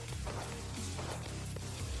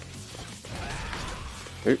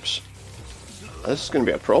 Oops. This is going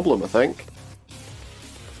to be a problem, I think.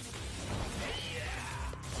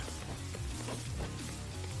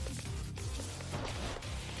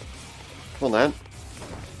 Come on then.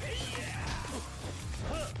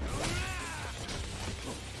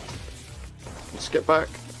 Let's get back.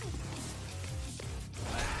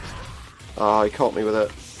 Ah, he caught me with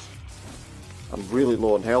it. I'm really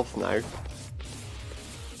low on health now.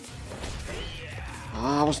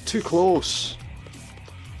 Ah, I was too close.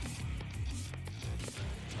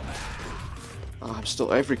 Ah, I'm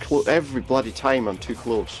still every bloody time I'm too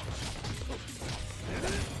close.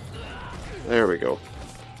 There we go.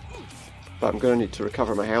 But I'm going to need to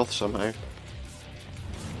recover my health somehow.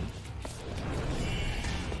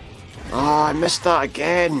 Ah, I missed that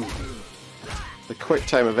again. The quick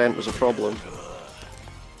time event was a problem.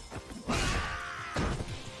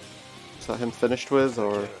 Is that him finished with,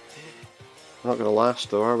 or... We're not going to last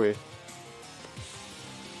though, are we?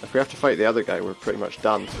 If we have to fight the other guy, we're pretty much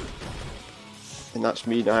done. And that's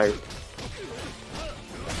me now.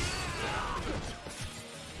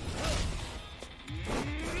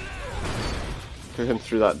 Put him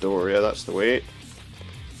through that door, yeah, that's the way.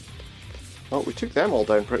 Well, we took them all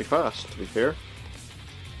down pretty fast, to be fair.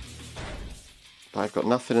 But I've got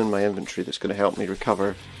nothing in my inventory that's going to help me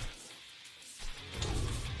recover.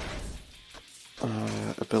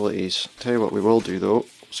 Abilities. Tell you what we will do though,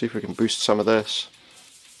 see if we can boost some of this.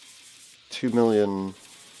 2 million...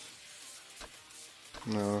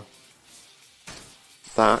 No.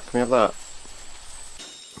 That, can we have that?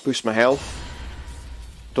 Boost my health.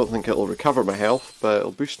 Don't think it'll recover my health, but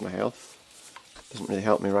it'll boost my health. Doesn't really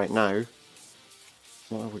help me right now.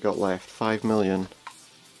 What have we got left? 5 million.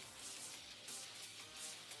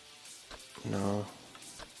 No.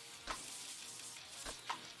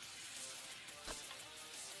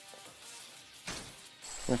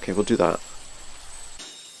 Okay, we'll do that.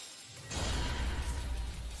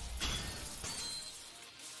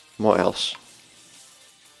 What else?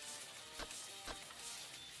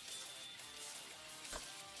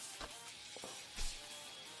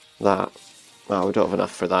 that. Oh, we don't have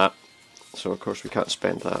enough for that. So of course we can't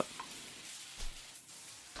spend that.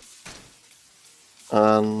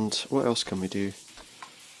 And what else can we do?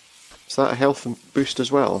 Is that a health boost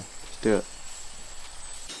as well? Let's do it.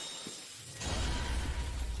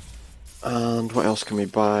 And what else can we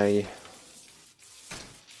buy?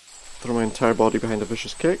 Throw my entire body behind a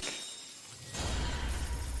vicious kick.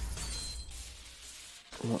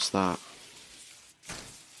 What's that?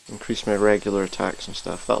 Increase my regular attacks and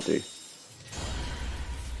stuff. That'll do.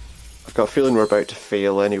 I've got a feeling we're about to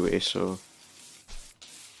fail anyway, so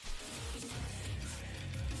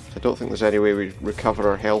I don't think there's any way we recover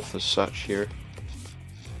our health as such here.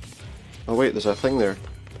 Oh wait, there's a thing there.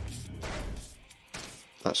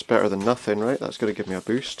 That's better than nothing, right? That's going to give me a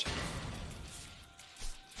boost.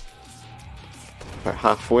 About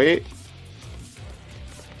halfway.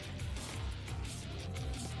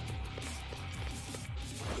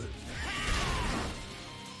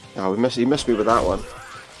 Oh, he missed me with that one.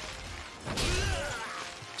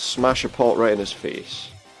 Smash a pot right in his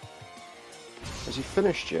face. Has he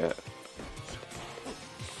finished yet?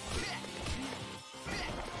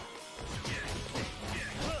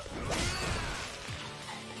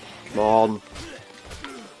 Come on.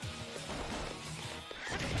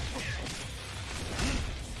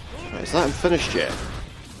 Right, is that him finished yet?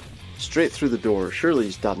 Straight through the door. Surely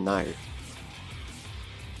he's done now.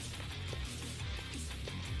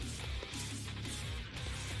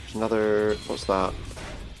 There's another... what's that?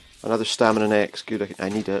 Another stamina X. Good, I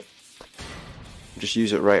need it. Just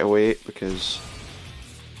use it right away because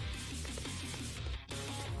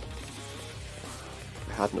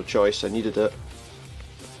I had no choice. I needed it.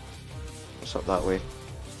 What's up that way?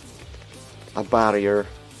 A barrier.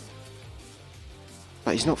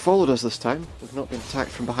 But he's not followed us this time. We've not been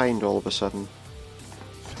attacked from behind all of a sudden.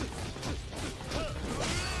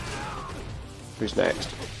 Who's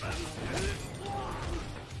next?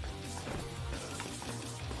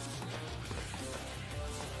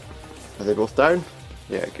 Are they both down?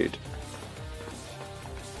 Yeah, good.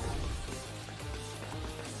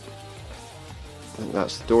 I think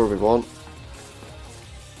that's the door we want.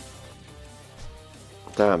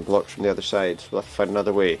 Damn, blocked from the other side. We'll have to find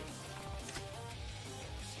another way.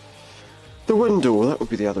 The window, that would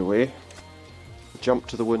be the other way. Jump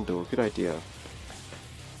to the window, good idea.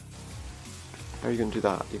 How are you going to do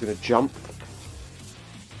that? You're going to jump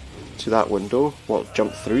to that window? What,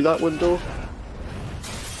 jump through that window?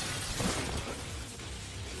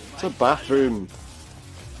 It's a bathroom.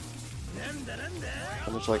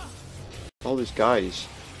 And there's like all these guys.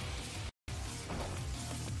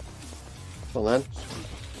 Well then.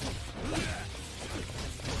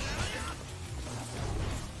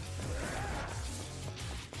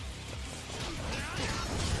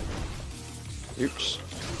 Oops.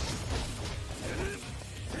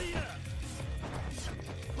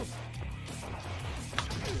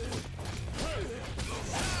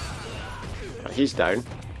 Right, he's down.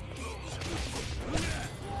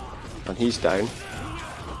 And he's down.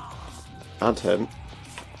 And him.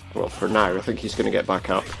 Well, for now, I think he's going to get back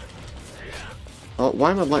up. Oh, why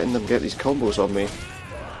am I letting them get these combos on me?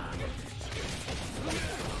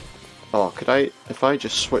 Oh, could I, if I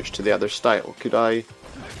just switch to the other style, could I...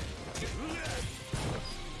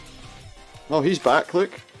 Oh, he's back,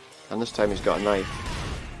 look. And this time he's got a knife.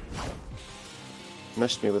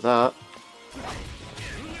 Missed me with that.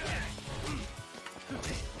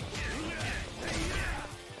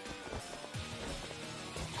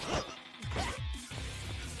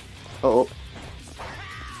 Uh-oh.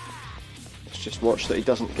 Let's just watch that he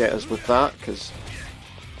doesn't get us with that, because...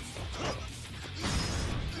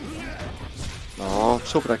 Oh, I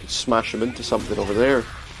was hoping I could smash him into something over there.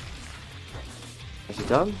 Is he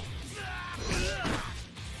done?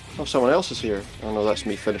 Oh, someone else is here. Oh no, that's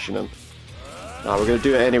me finishing him. Nah, we're going to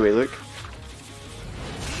do it anyway, look.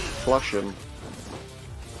 Flush him.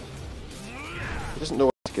 He doesn't know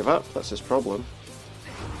when to give up, that's his problem.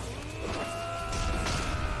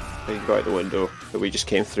 He can go out the window that we just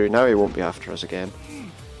came through. Now he won't be after us again.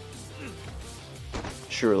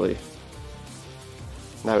 Surely.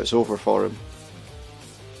 Now it's over for him.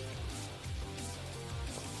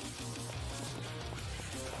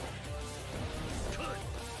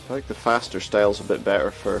 I think the faster style's a bit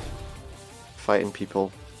better for fighting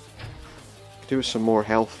people. Could do with some more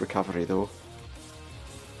health recovery though.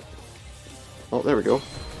 Oh, there we go.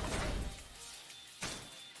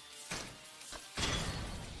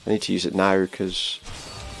 I need to use it now because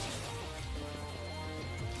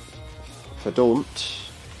if I don't,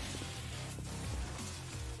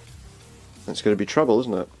 it's going to be trouble,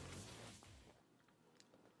 isn't it?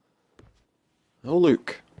 Oh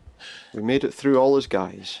look, we made it through all his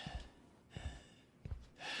guys.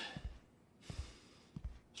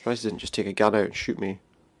 Surprised he didn't just take a gun out and shoot me.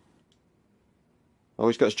 Oh,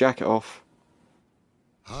 he's got his jacket off.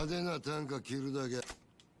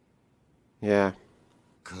 Yeah.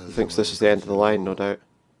 He thinks this is the end of the line, no doubt.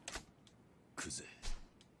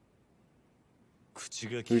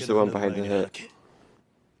 Who's the one behind the hit?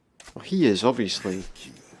 Oh, he is, obviously.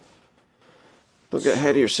 Don't get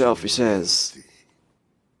ahead of yourself, he says.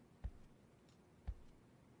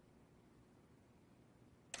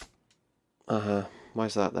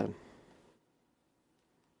 Why's that then?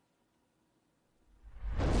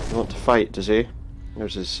 He want to fight, does he?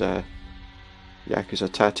 There's his Yakuza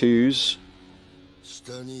tattoos.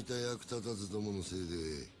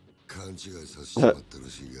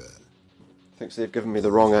 Thinks they've given me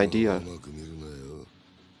the wrong idea.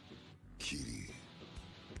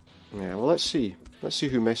 Yeah, well, let's see. Let's see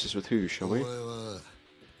who messes with who, shall we?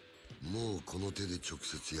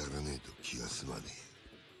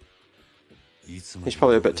 He's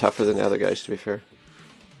probably a bit tougher than the other guys, to be fair.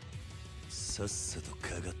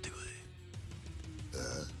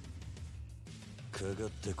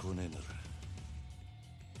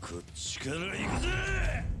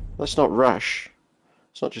 Let's not rush.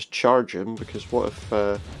 Let's not just charge him, because what if,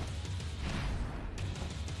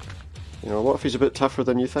 you know, what if he's a bit tougher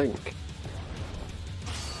than you think?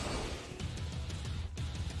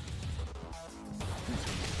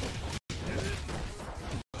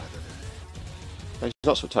 He's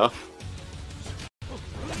not so tough.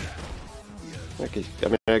 I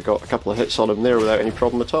mean, I got a couple of hits on him there without any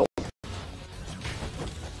problem at all.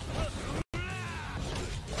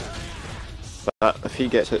 But if he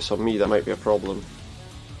gets hits on me, that might be a problem.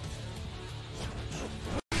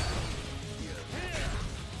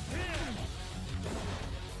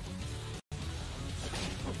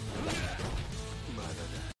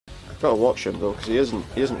 I've got to watch him though, because he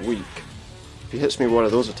isn't weak. If he hits me with one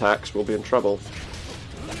of those attacks, we'll be in trouble.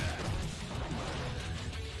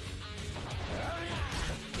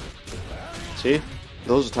 See?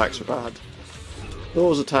 Those attacks are bad.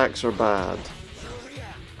 Those attacks are bad.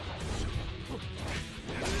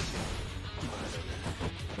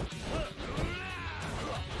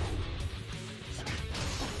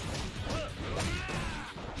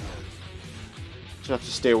 Just have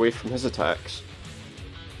to stay away from his attacks.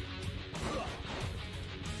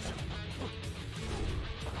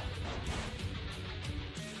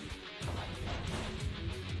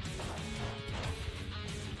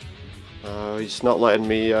 He's not letting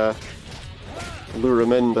me lure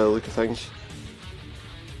him in by the look of things.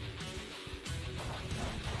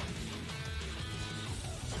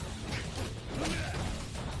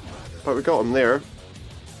 But we got him there.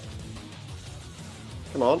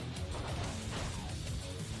 Come on.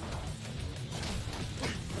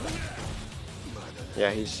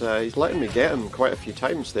 Yeah, he's letting me get him quite a few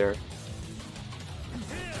times there.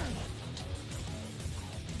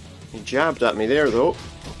 He jabbed at me there though.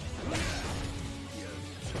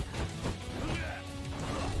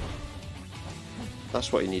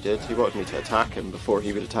 That's what he needed. He wanted me to attack him before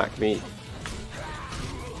he would attack me.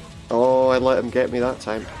 Oh, I let him get me that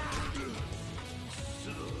time.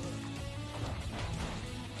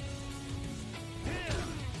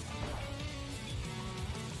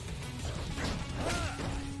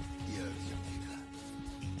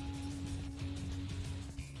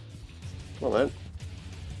 Come on then.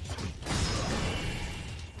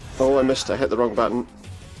 Oh, I missed. I hit the wrong button.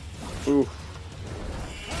 Ooh.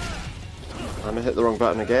 And I hit the wrong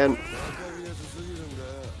button again.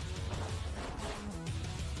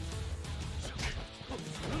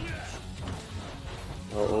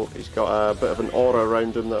 Oh, he's got a bit of an aura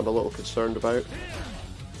around him that I'm a little concerned about.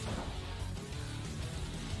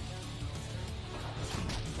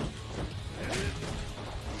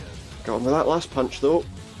 Got him with that last punch though.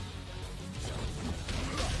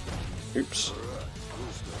 Oops.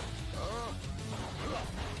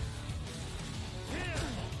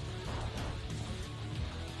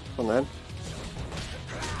 Come on then.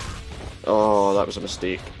 Oh, that was a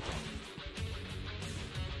mistake.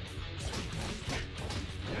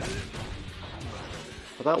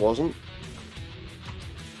 But that wasn't.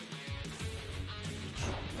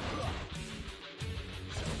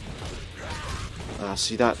 Ah,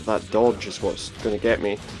 see that dodge is what's going to get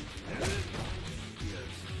me.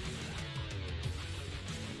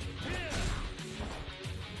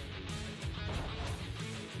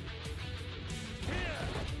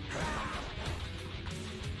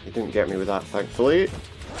 He didn't get me with that, thankfully.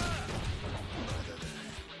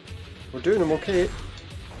 We're doing him okay.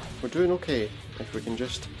 We're doing okay. If we can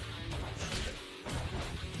just...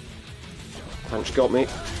 Punch got me.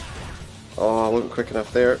 Oh, I wasn't quick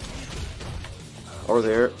enough there. Or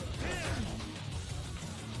there.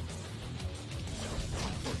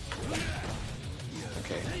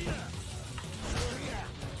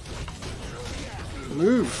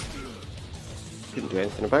 Move! Couldn't do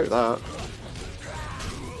anything about that.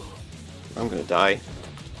 I'm gonna die.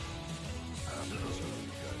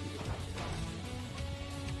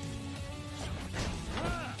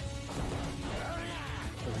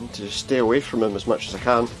 I need to stay away from him as much as I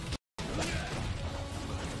can.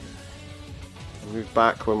 Move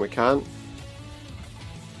back when we can.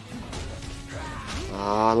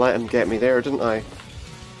 Ah, I let him get me there, didn't I?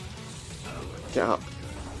 Get up.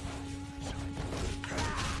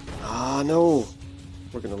 Ah, no!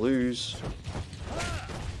 We're gonna lose.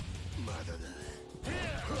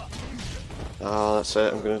 Ah, that's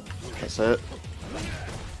it. That's it.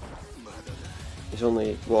 He's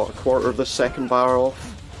only, what, a quarter of the second bar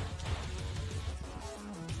off?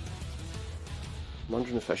 I'm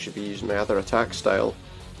wondering if I should be using my other attack style.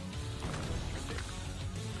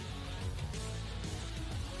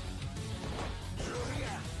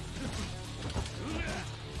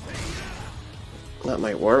 That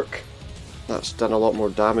might work. That's done a lot more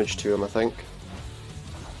damage to him, I think.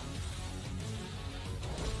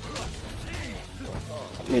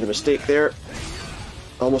 Made a mistake there.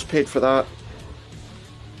 Almost paid for that.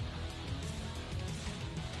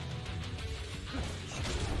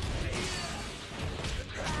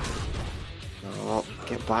 Oh,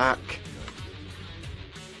 get back.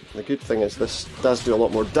 The good thing is this does do a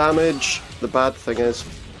lot more damage. The bad thing is...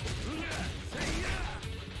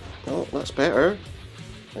 Oh, that's better.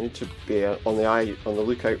 I need to be on the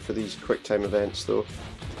lookout for these quick time events though.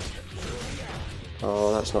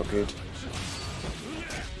 Oh, that's not good.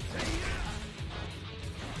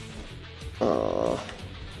 Oh.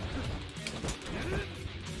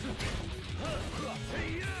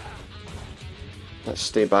 Let's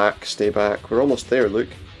stay back, stay back. We're almost there, look.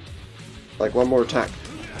 Like one more attack.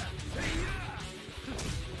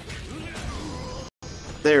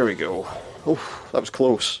 There we go. Oh, that was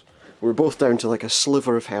close. We were both down to like a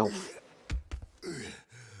sliver of health.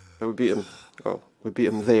 But we beat him. Oh, we beat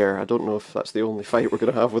him there. I don't know if that's the only fight we're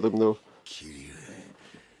going to have with him though.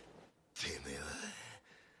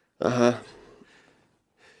 Uh-huh.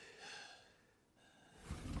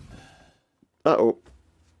 Uh-oh.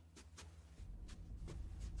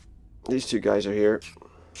 These two guys are here.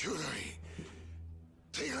 If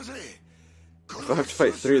I have to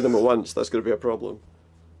fight three of them at once, that's going to be a problem.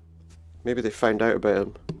 Maybe they found out about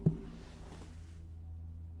him.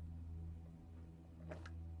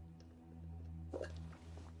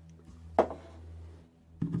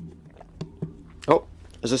 Oh,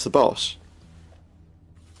 is this the boss?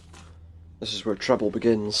 This is where trouble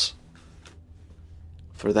begins.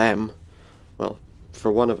 For them. Well,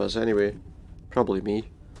 for one of us anyway. Probably me.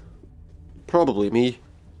 Probably me.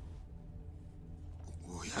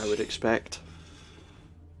 I would expect.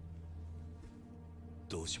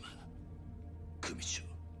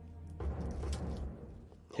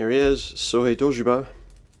 Here he is, Sohei Dojima.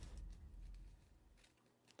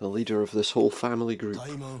 The leader of this whole family group.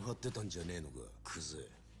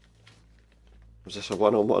 Was this a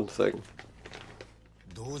one-on-one thing?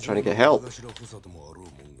 Trying to get help.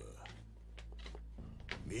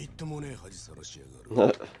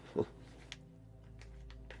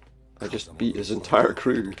 I just beat his entire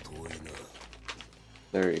crew.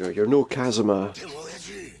 There you go, you're no Kazuma.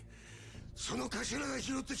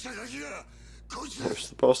 There's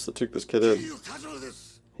the boss that took this kid in,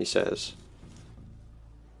 he says.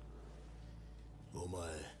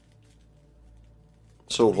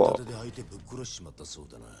 So what?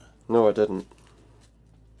 No, I didn't.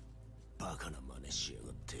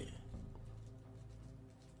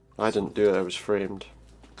 I didn't do it, I was framed.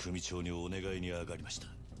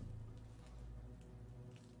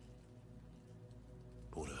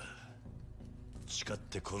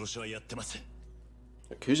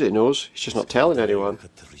 Yakuza knows, he's just not telling anyone.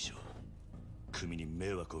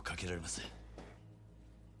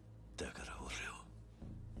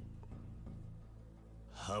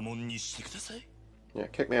 Yeah,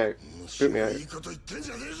 kick me out. Boot me out.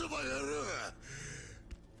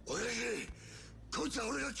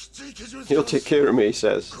 He'll take care of me, he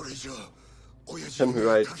says. Him who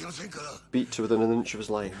I beat to within an inch of his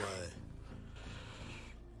life.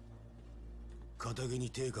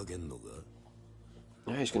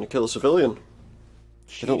 Yeah, he's gonna kill a civilian.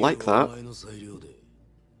 They don't like that.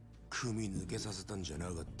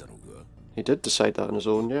 He did decide that on his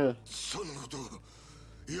own, yeah.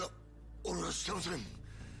 And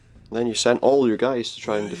then you sent all your guys to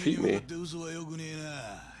try and defeat me.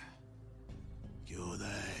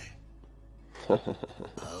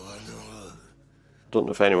 Don't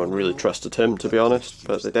know if anyone really trusted him, to be honest,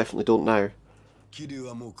 but they definitely don't now. Kiryu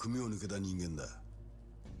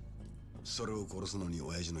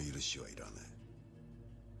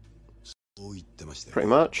Pretty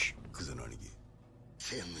much.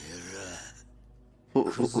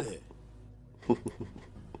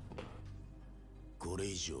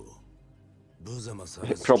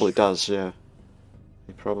 It probably does, yeah.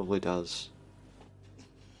 He probably does.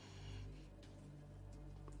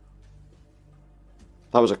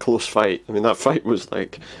 That was a close fight. I mean, that fight was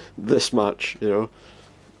like this much, you know.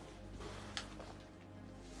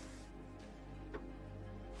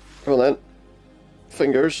 Come on then.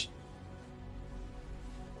 Fingers.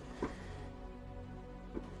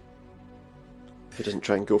 He doesn't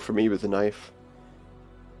try and go for me with the knife.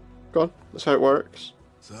 Go on, that's how it works.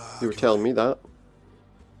 You were telling me that.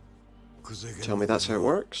 Tell me that's how it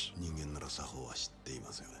works.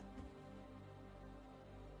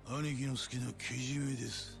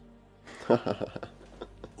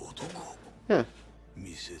 Yeah.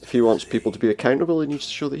 If he wants people to be accountable, he needs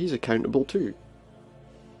to show that he's accountable too.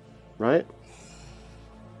 Right?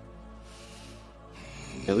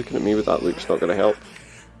 Yeah, looking at me with that look's not going to help.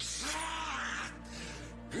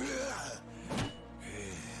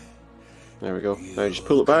 There we go. Now just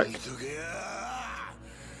pull it back.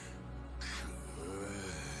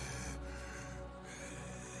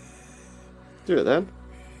 Do it then.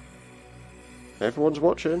 Everyone's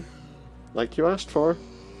watching, like you asked for.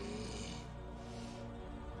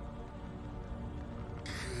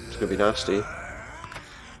 It's gonna be nasty.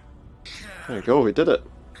 There you go, we did it.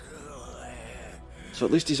 So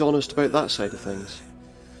at least he's honest about that side of things.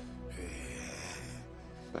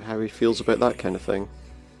 About how he feels about that kind of thing.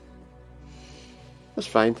 That's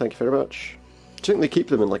fine, thank you very much. I think they keep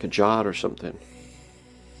them in like a jar or something.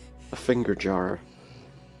 A finger jar.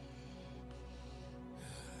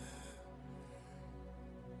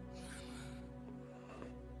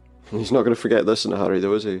 He's not going to forget this in a hurry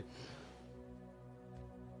though, is he?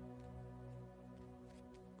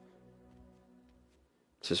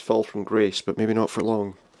 It's his fall from grace, but maybe not for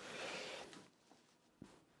long.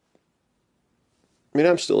 I mean,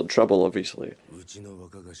 I'm still in trouble, obviously.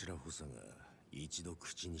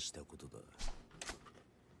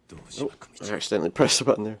 Oh, I accidentally pressed the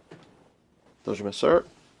button there. Dojima, sir.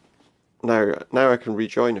 Now I can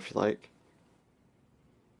rejoin if you like.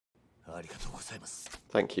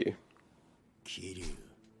 Thank you.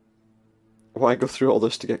 Why go through all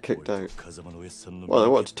this to get kicked out? Well, I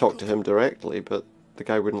wanted to talk to him directly, but the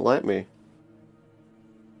guy wouldn't let me.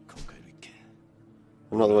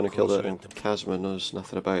 I'm not the one who killed it, and Kazuma knows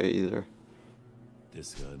nothing about it either.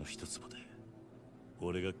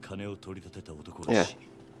 Yeah.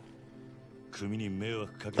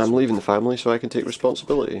 I'm leaving the family so I can take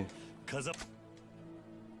responsibility.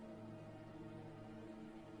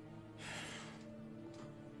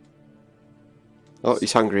 Oh,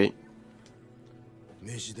 he's hungry.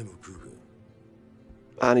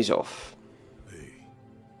 And he's off.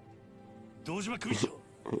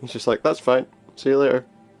 He's just like, that's fine. See you later.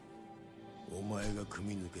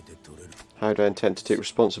 How do I intend to take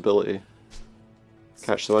responsibility?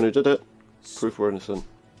 Catch the one who did it? Proof we're innocent.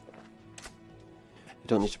 You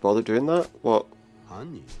don't need to bother doing that? What?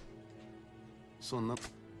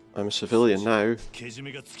 I'm a civilian now.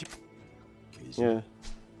 Yeah.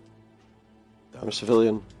 I'm a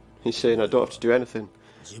civilian. He's saying I don't have to do anything.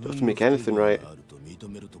 I don't have to make anything right.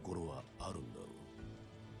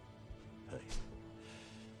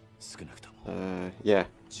 Yeah.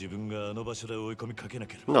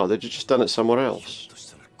 No, they'd just done it somewhere else.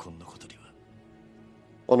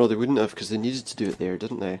 Oh no, they wouldn't have, because they needed to do it there,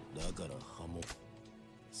 didn't they?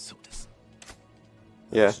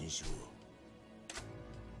 Yeah. He's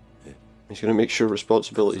going to make sure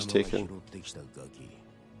responsibility is taken.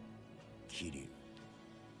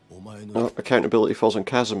 No, accountability falls on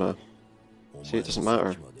Kazuma. See, it doesn't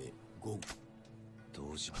matter.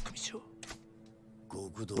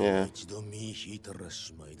 Yeah.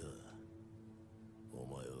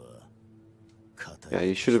 Yeah,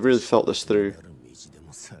 you should have really thought this through.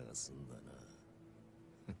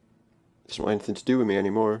 Doesn't want anything to do with me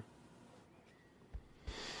anymore.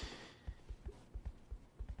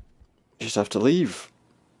 You just have to leave.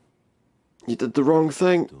 You did the wrong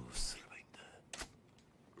thing.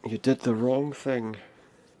 You did the wrong thing.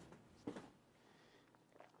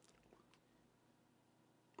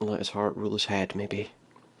 Let his heart rule his head, maybe.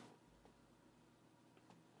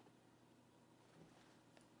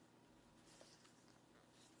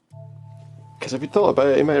 Because if he thought about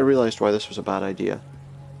it, he might have realised why this was a bad idea.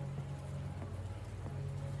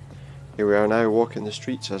 Here we are now, walking the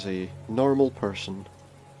streets as a normal person.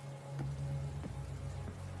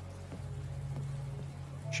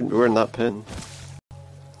 Shouldn't be wearing that pin.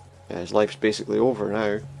 Yeah, his life's basically over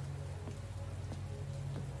now.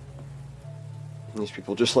 And these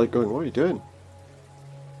people just like going, what are you doing?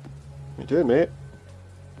 What are you doing, mate?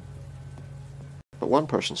 But one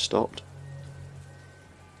person stopped.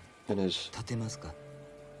 In his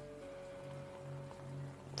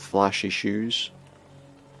flashy shoes.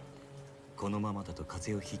 We've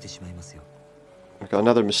got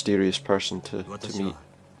another mysterious person to meet.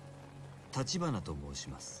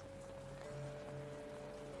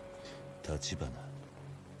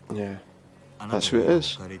 Yeah, that's who it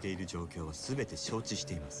is.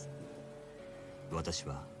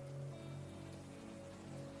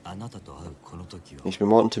 He's been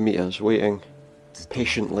wanting to meet us, waiting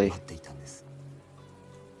patiently.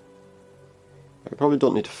 I probably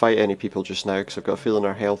don't need to fight any people just now because I've got a feeling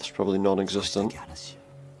our health's probably non-existent.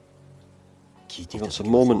 He wants a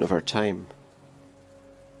moment of our time.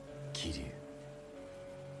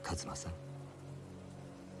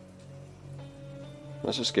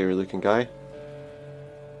 That's a scary looking guy.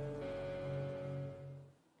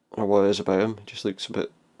 I don't know what it is about him, he just looks a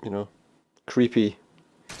bit, you know, creepy.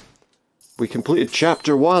 We completed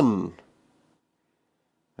chapter 1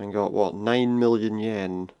 and got what, 9 million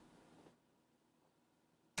yen.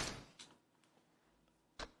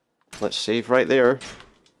 Let's save right there.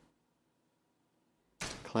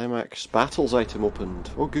 Climax battles item opened.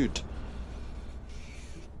 Oh good.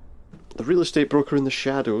 The real estate broker in the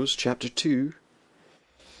shadows, chapter 2.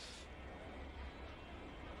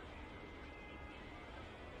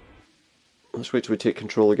 Let's wait till we take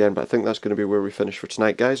control again, but I think that's going to be where we finish for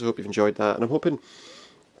tonight, guys. I hope you've enjoyed that, and I'm hoping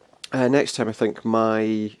next time I think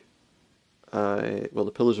my well,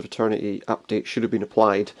 the Pillars of Eternity update should have been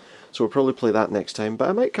applied, so we'll probably play that next time, but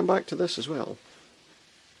I might come back to this as well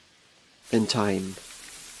in time.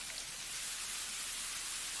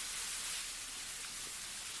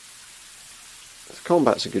 The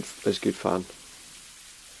combat's good fun.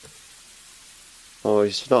 Oh,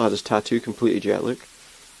 he's not had his tattoo completed yet, look.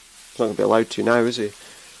 He's not going to be allowed to now, is he?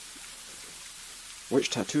 Which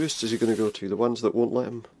tattooist is he going to go to? The ones that won't let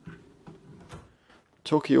him?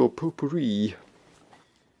 Tokyo Potpourri.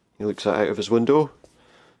 He looks out of his window.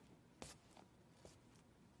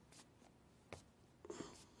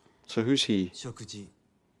 So who's he?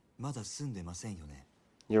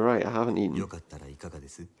 You're right, I haven't eaten.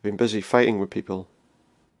 I've been busy fighting with people.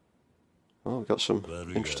 Oh, we've got some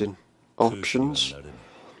interesting options.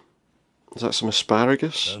 Is that some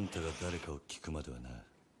asparagus?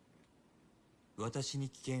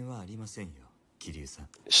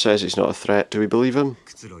 It says he's not a threat. Do we believe him?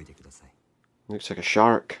 Looks like a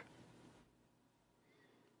shark.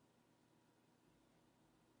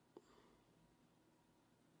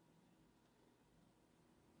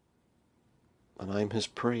 And I'm his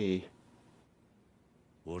prey.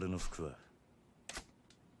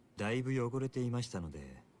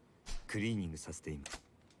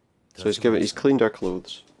 So he's cleaned our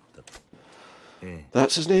clothes.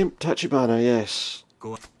 That's his name? Tachibana, yes.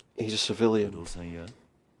 He's a civilian.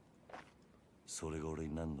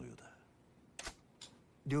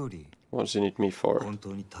 What does he need me for?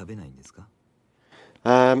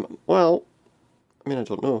 Well, I mean, I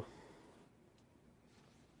don't know.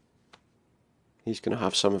 He's going to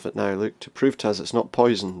have some of it now, look, to prove to us it's not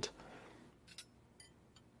poisoned.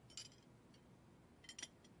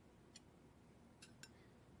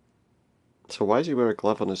 So why does he wear a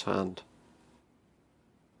glove on his hand?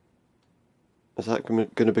 Is that going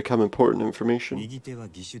to become important information?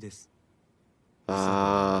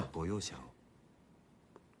 Ah.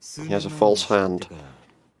 He has a false hand.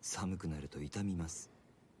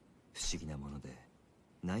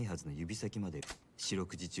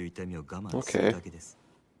 Okay.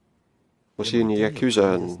 Was he in the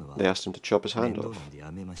Yakuza and they asked him to chop his hand off?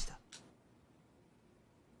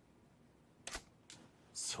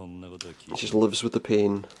 He just lives with the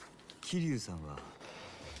pain.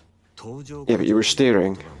 Yeah, but you were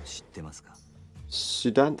staring.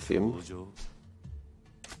 Sudanthium?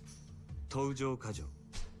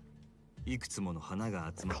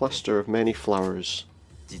 A cluster of many flowers.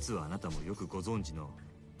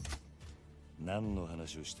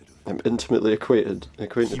 I'm intimately acquainted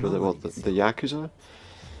with it. What, the Yakuza?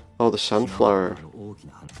 Oh, the sunflower.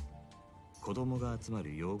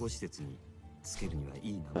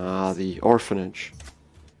 Ah, the orphanage.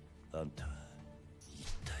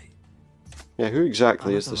 Yeah, who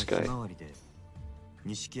exactly is this guy?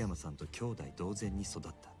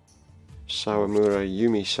 Sawamura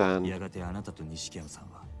Yumi-san.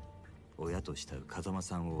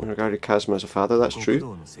 I regarded Kazuma as a father, that's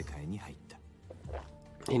true.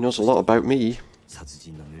 He knows a lot about me.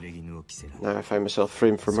 Now I find myself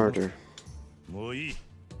framed for murder.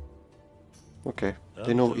 Okay,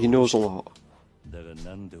 he knows a lot.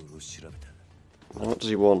 What does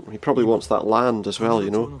he want? He probably wants that land as well,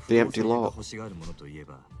 you know, the empty lot.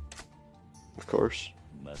 Of course.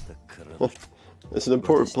 It's an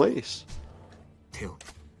important place.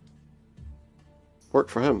 Work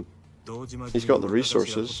for him. He's got the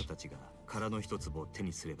resources.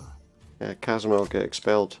 Yeah, Kazuma will get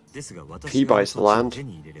expelled. He buys the land.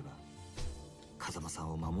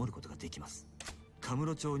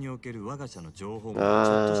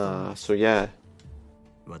 Ah, so yeah.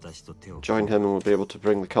 Join him and we'll be able to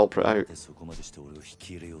bring the culprit out.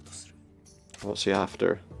 What's he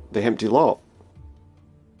after? The empty lot.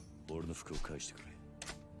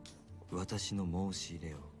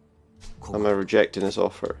 Am I rejecting his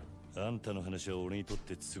offer?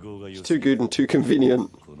 It's too good and too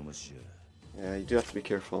convenient. Yeah, you do have to be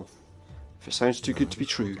careful. If it sounds too good to be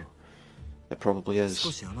true, it probably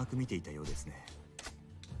is.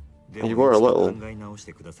 You were a little,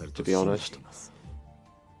 to be honest.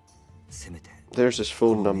 There's his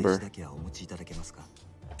phone number.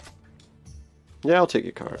 Yeah, I'll take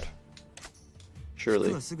your card.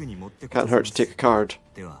 Surely. Can't hurt to take a card.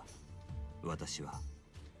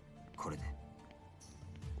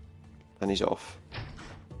 And he's off.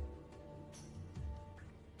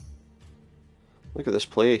 Look at this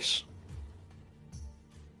place.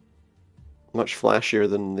 Much flashier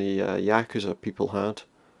than the Yakuza people had,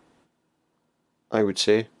 I would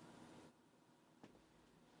say.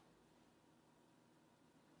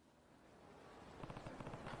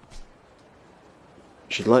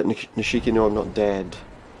 Should let Nishiki know I'm not dead.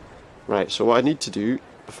 Right, so what I need to do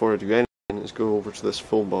before I do anything is go over to this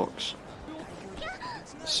phone box.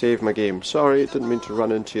 Save my game. Sorry, didn't mean to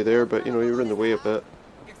run into you there, but you know, you were in the way a bit.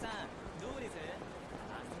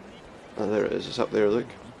 Oh, there it is, it's up there, look.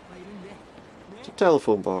 It's a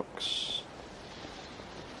telephone box.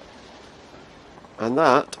 And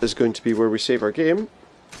that is going to be where we save our game.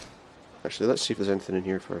 Actually, let's see if there's anything in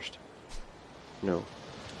here first. No.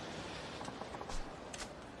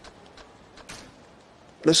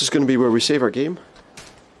 This is going to be where we save our game.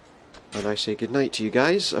 And I say goodnight to you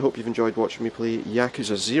guys. I hope you've enjoyed watching me play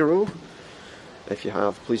Yakuza 0. If you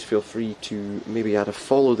have, please feel free to maybe add a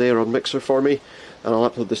follow there on Mixer for me. And I'll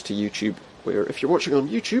upload this to YouTube, where if you're watching on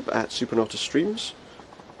YouTube at Supernauta Streams,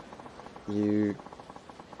 you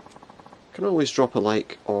can always drop a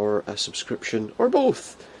like or a subscription, or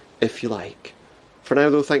both, if you like. For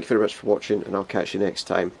now though, thank you very much for watching, and I'll catch you next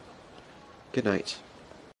time. Good night.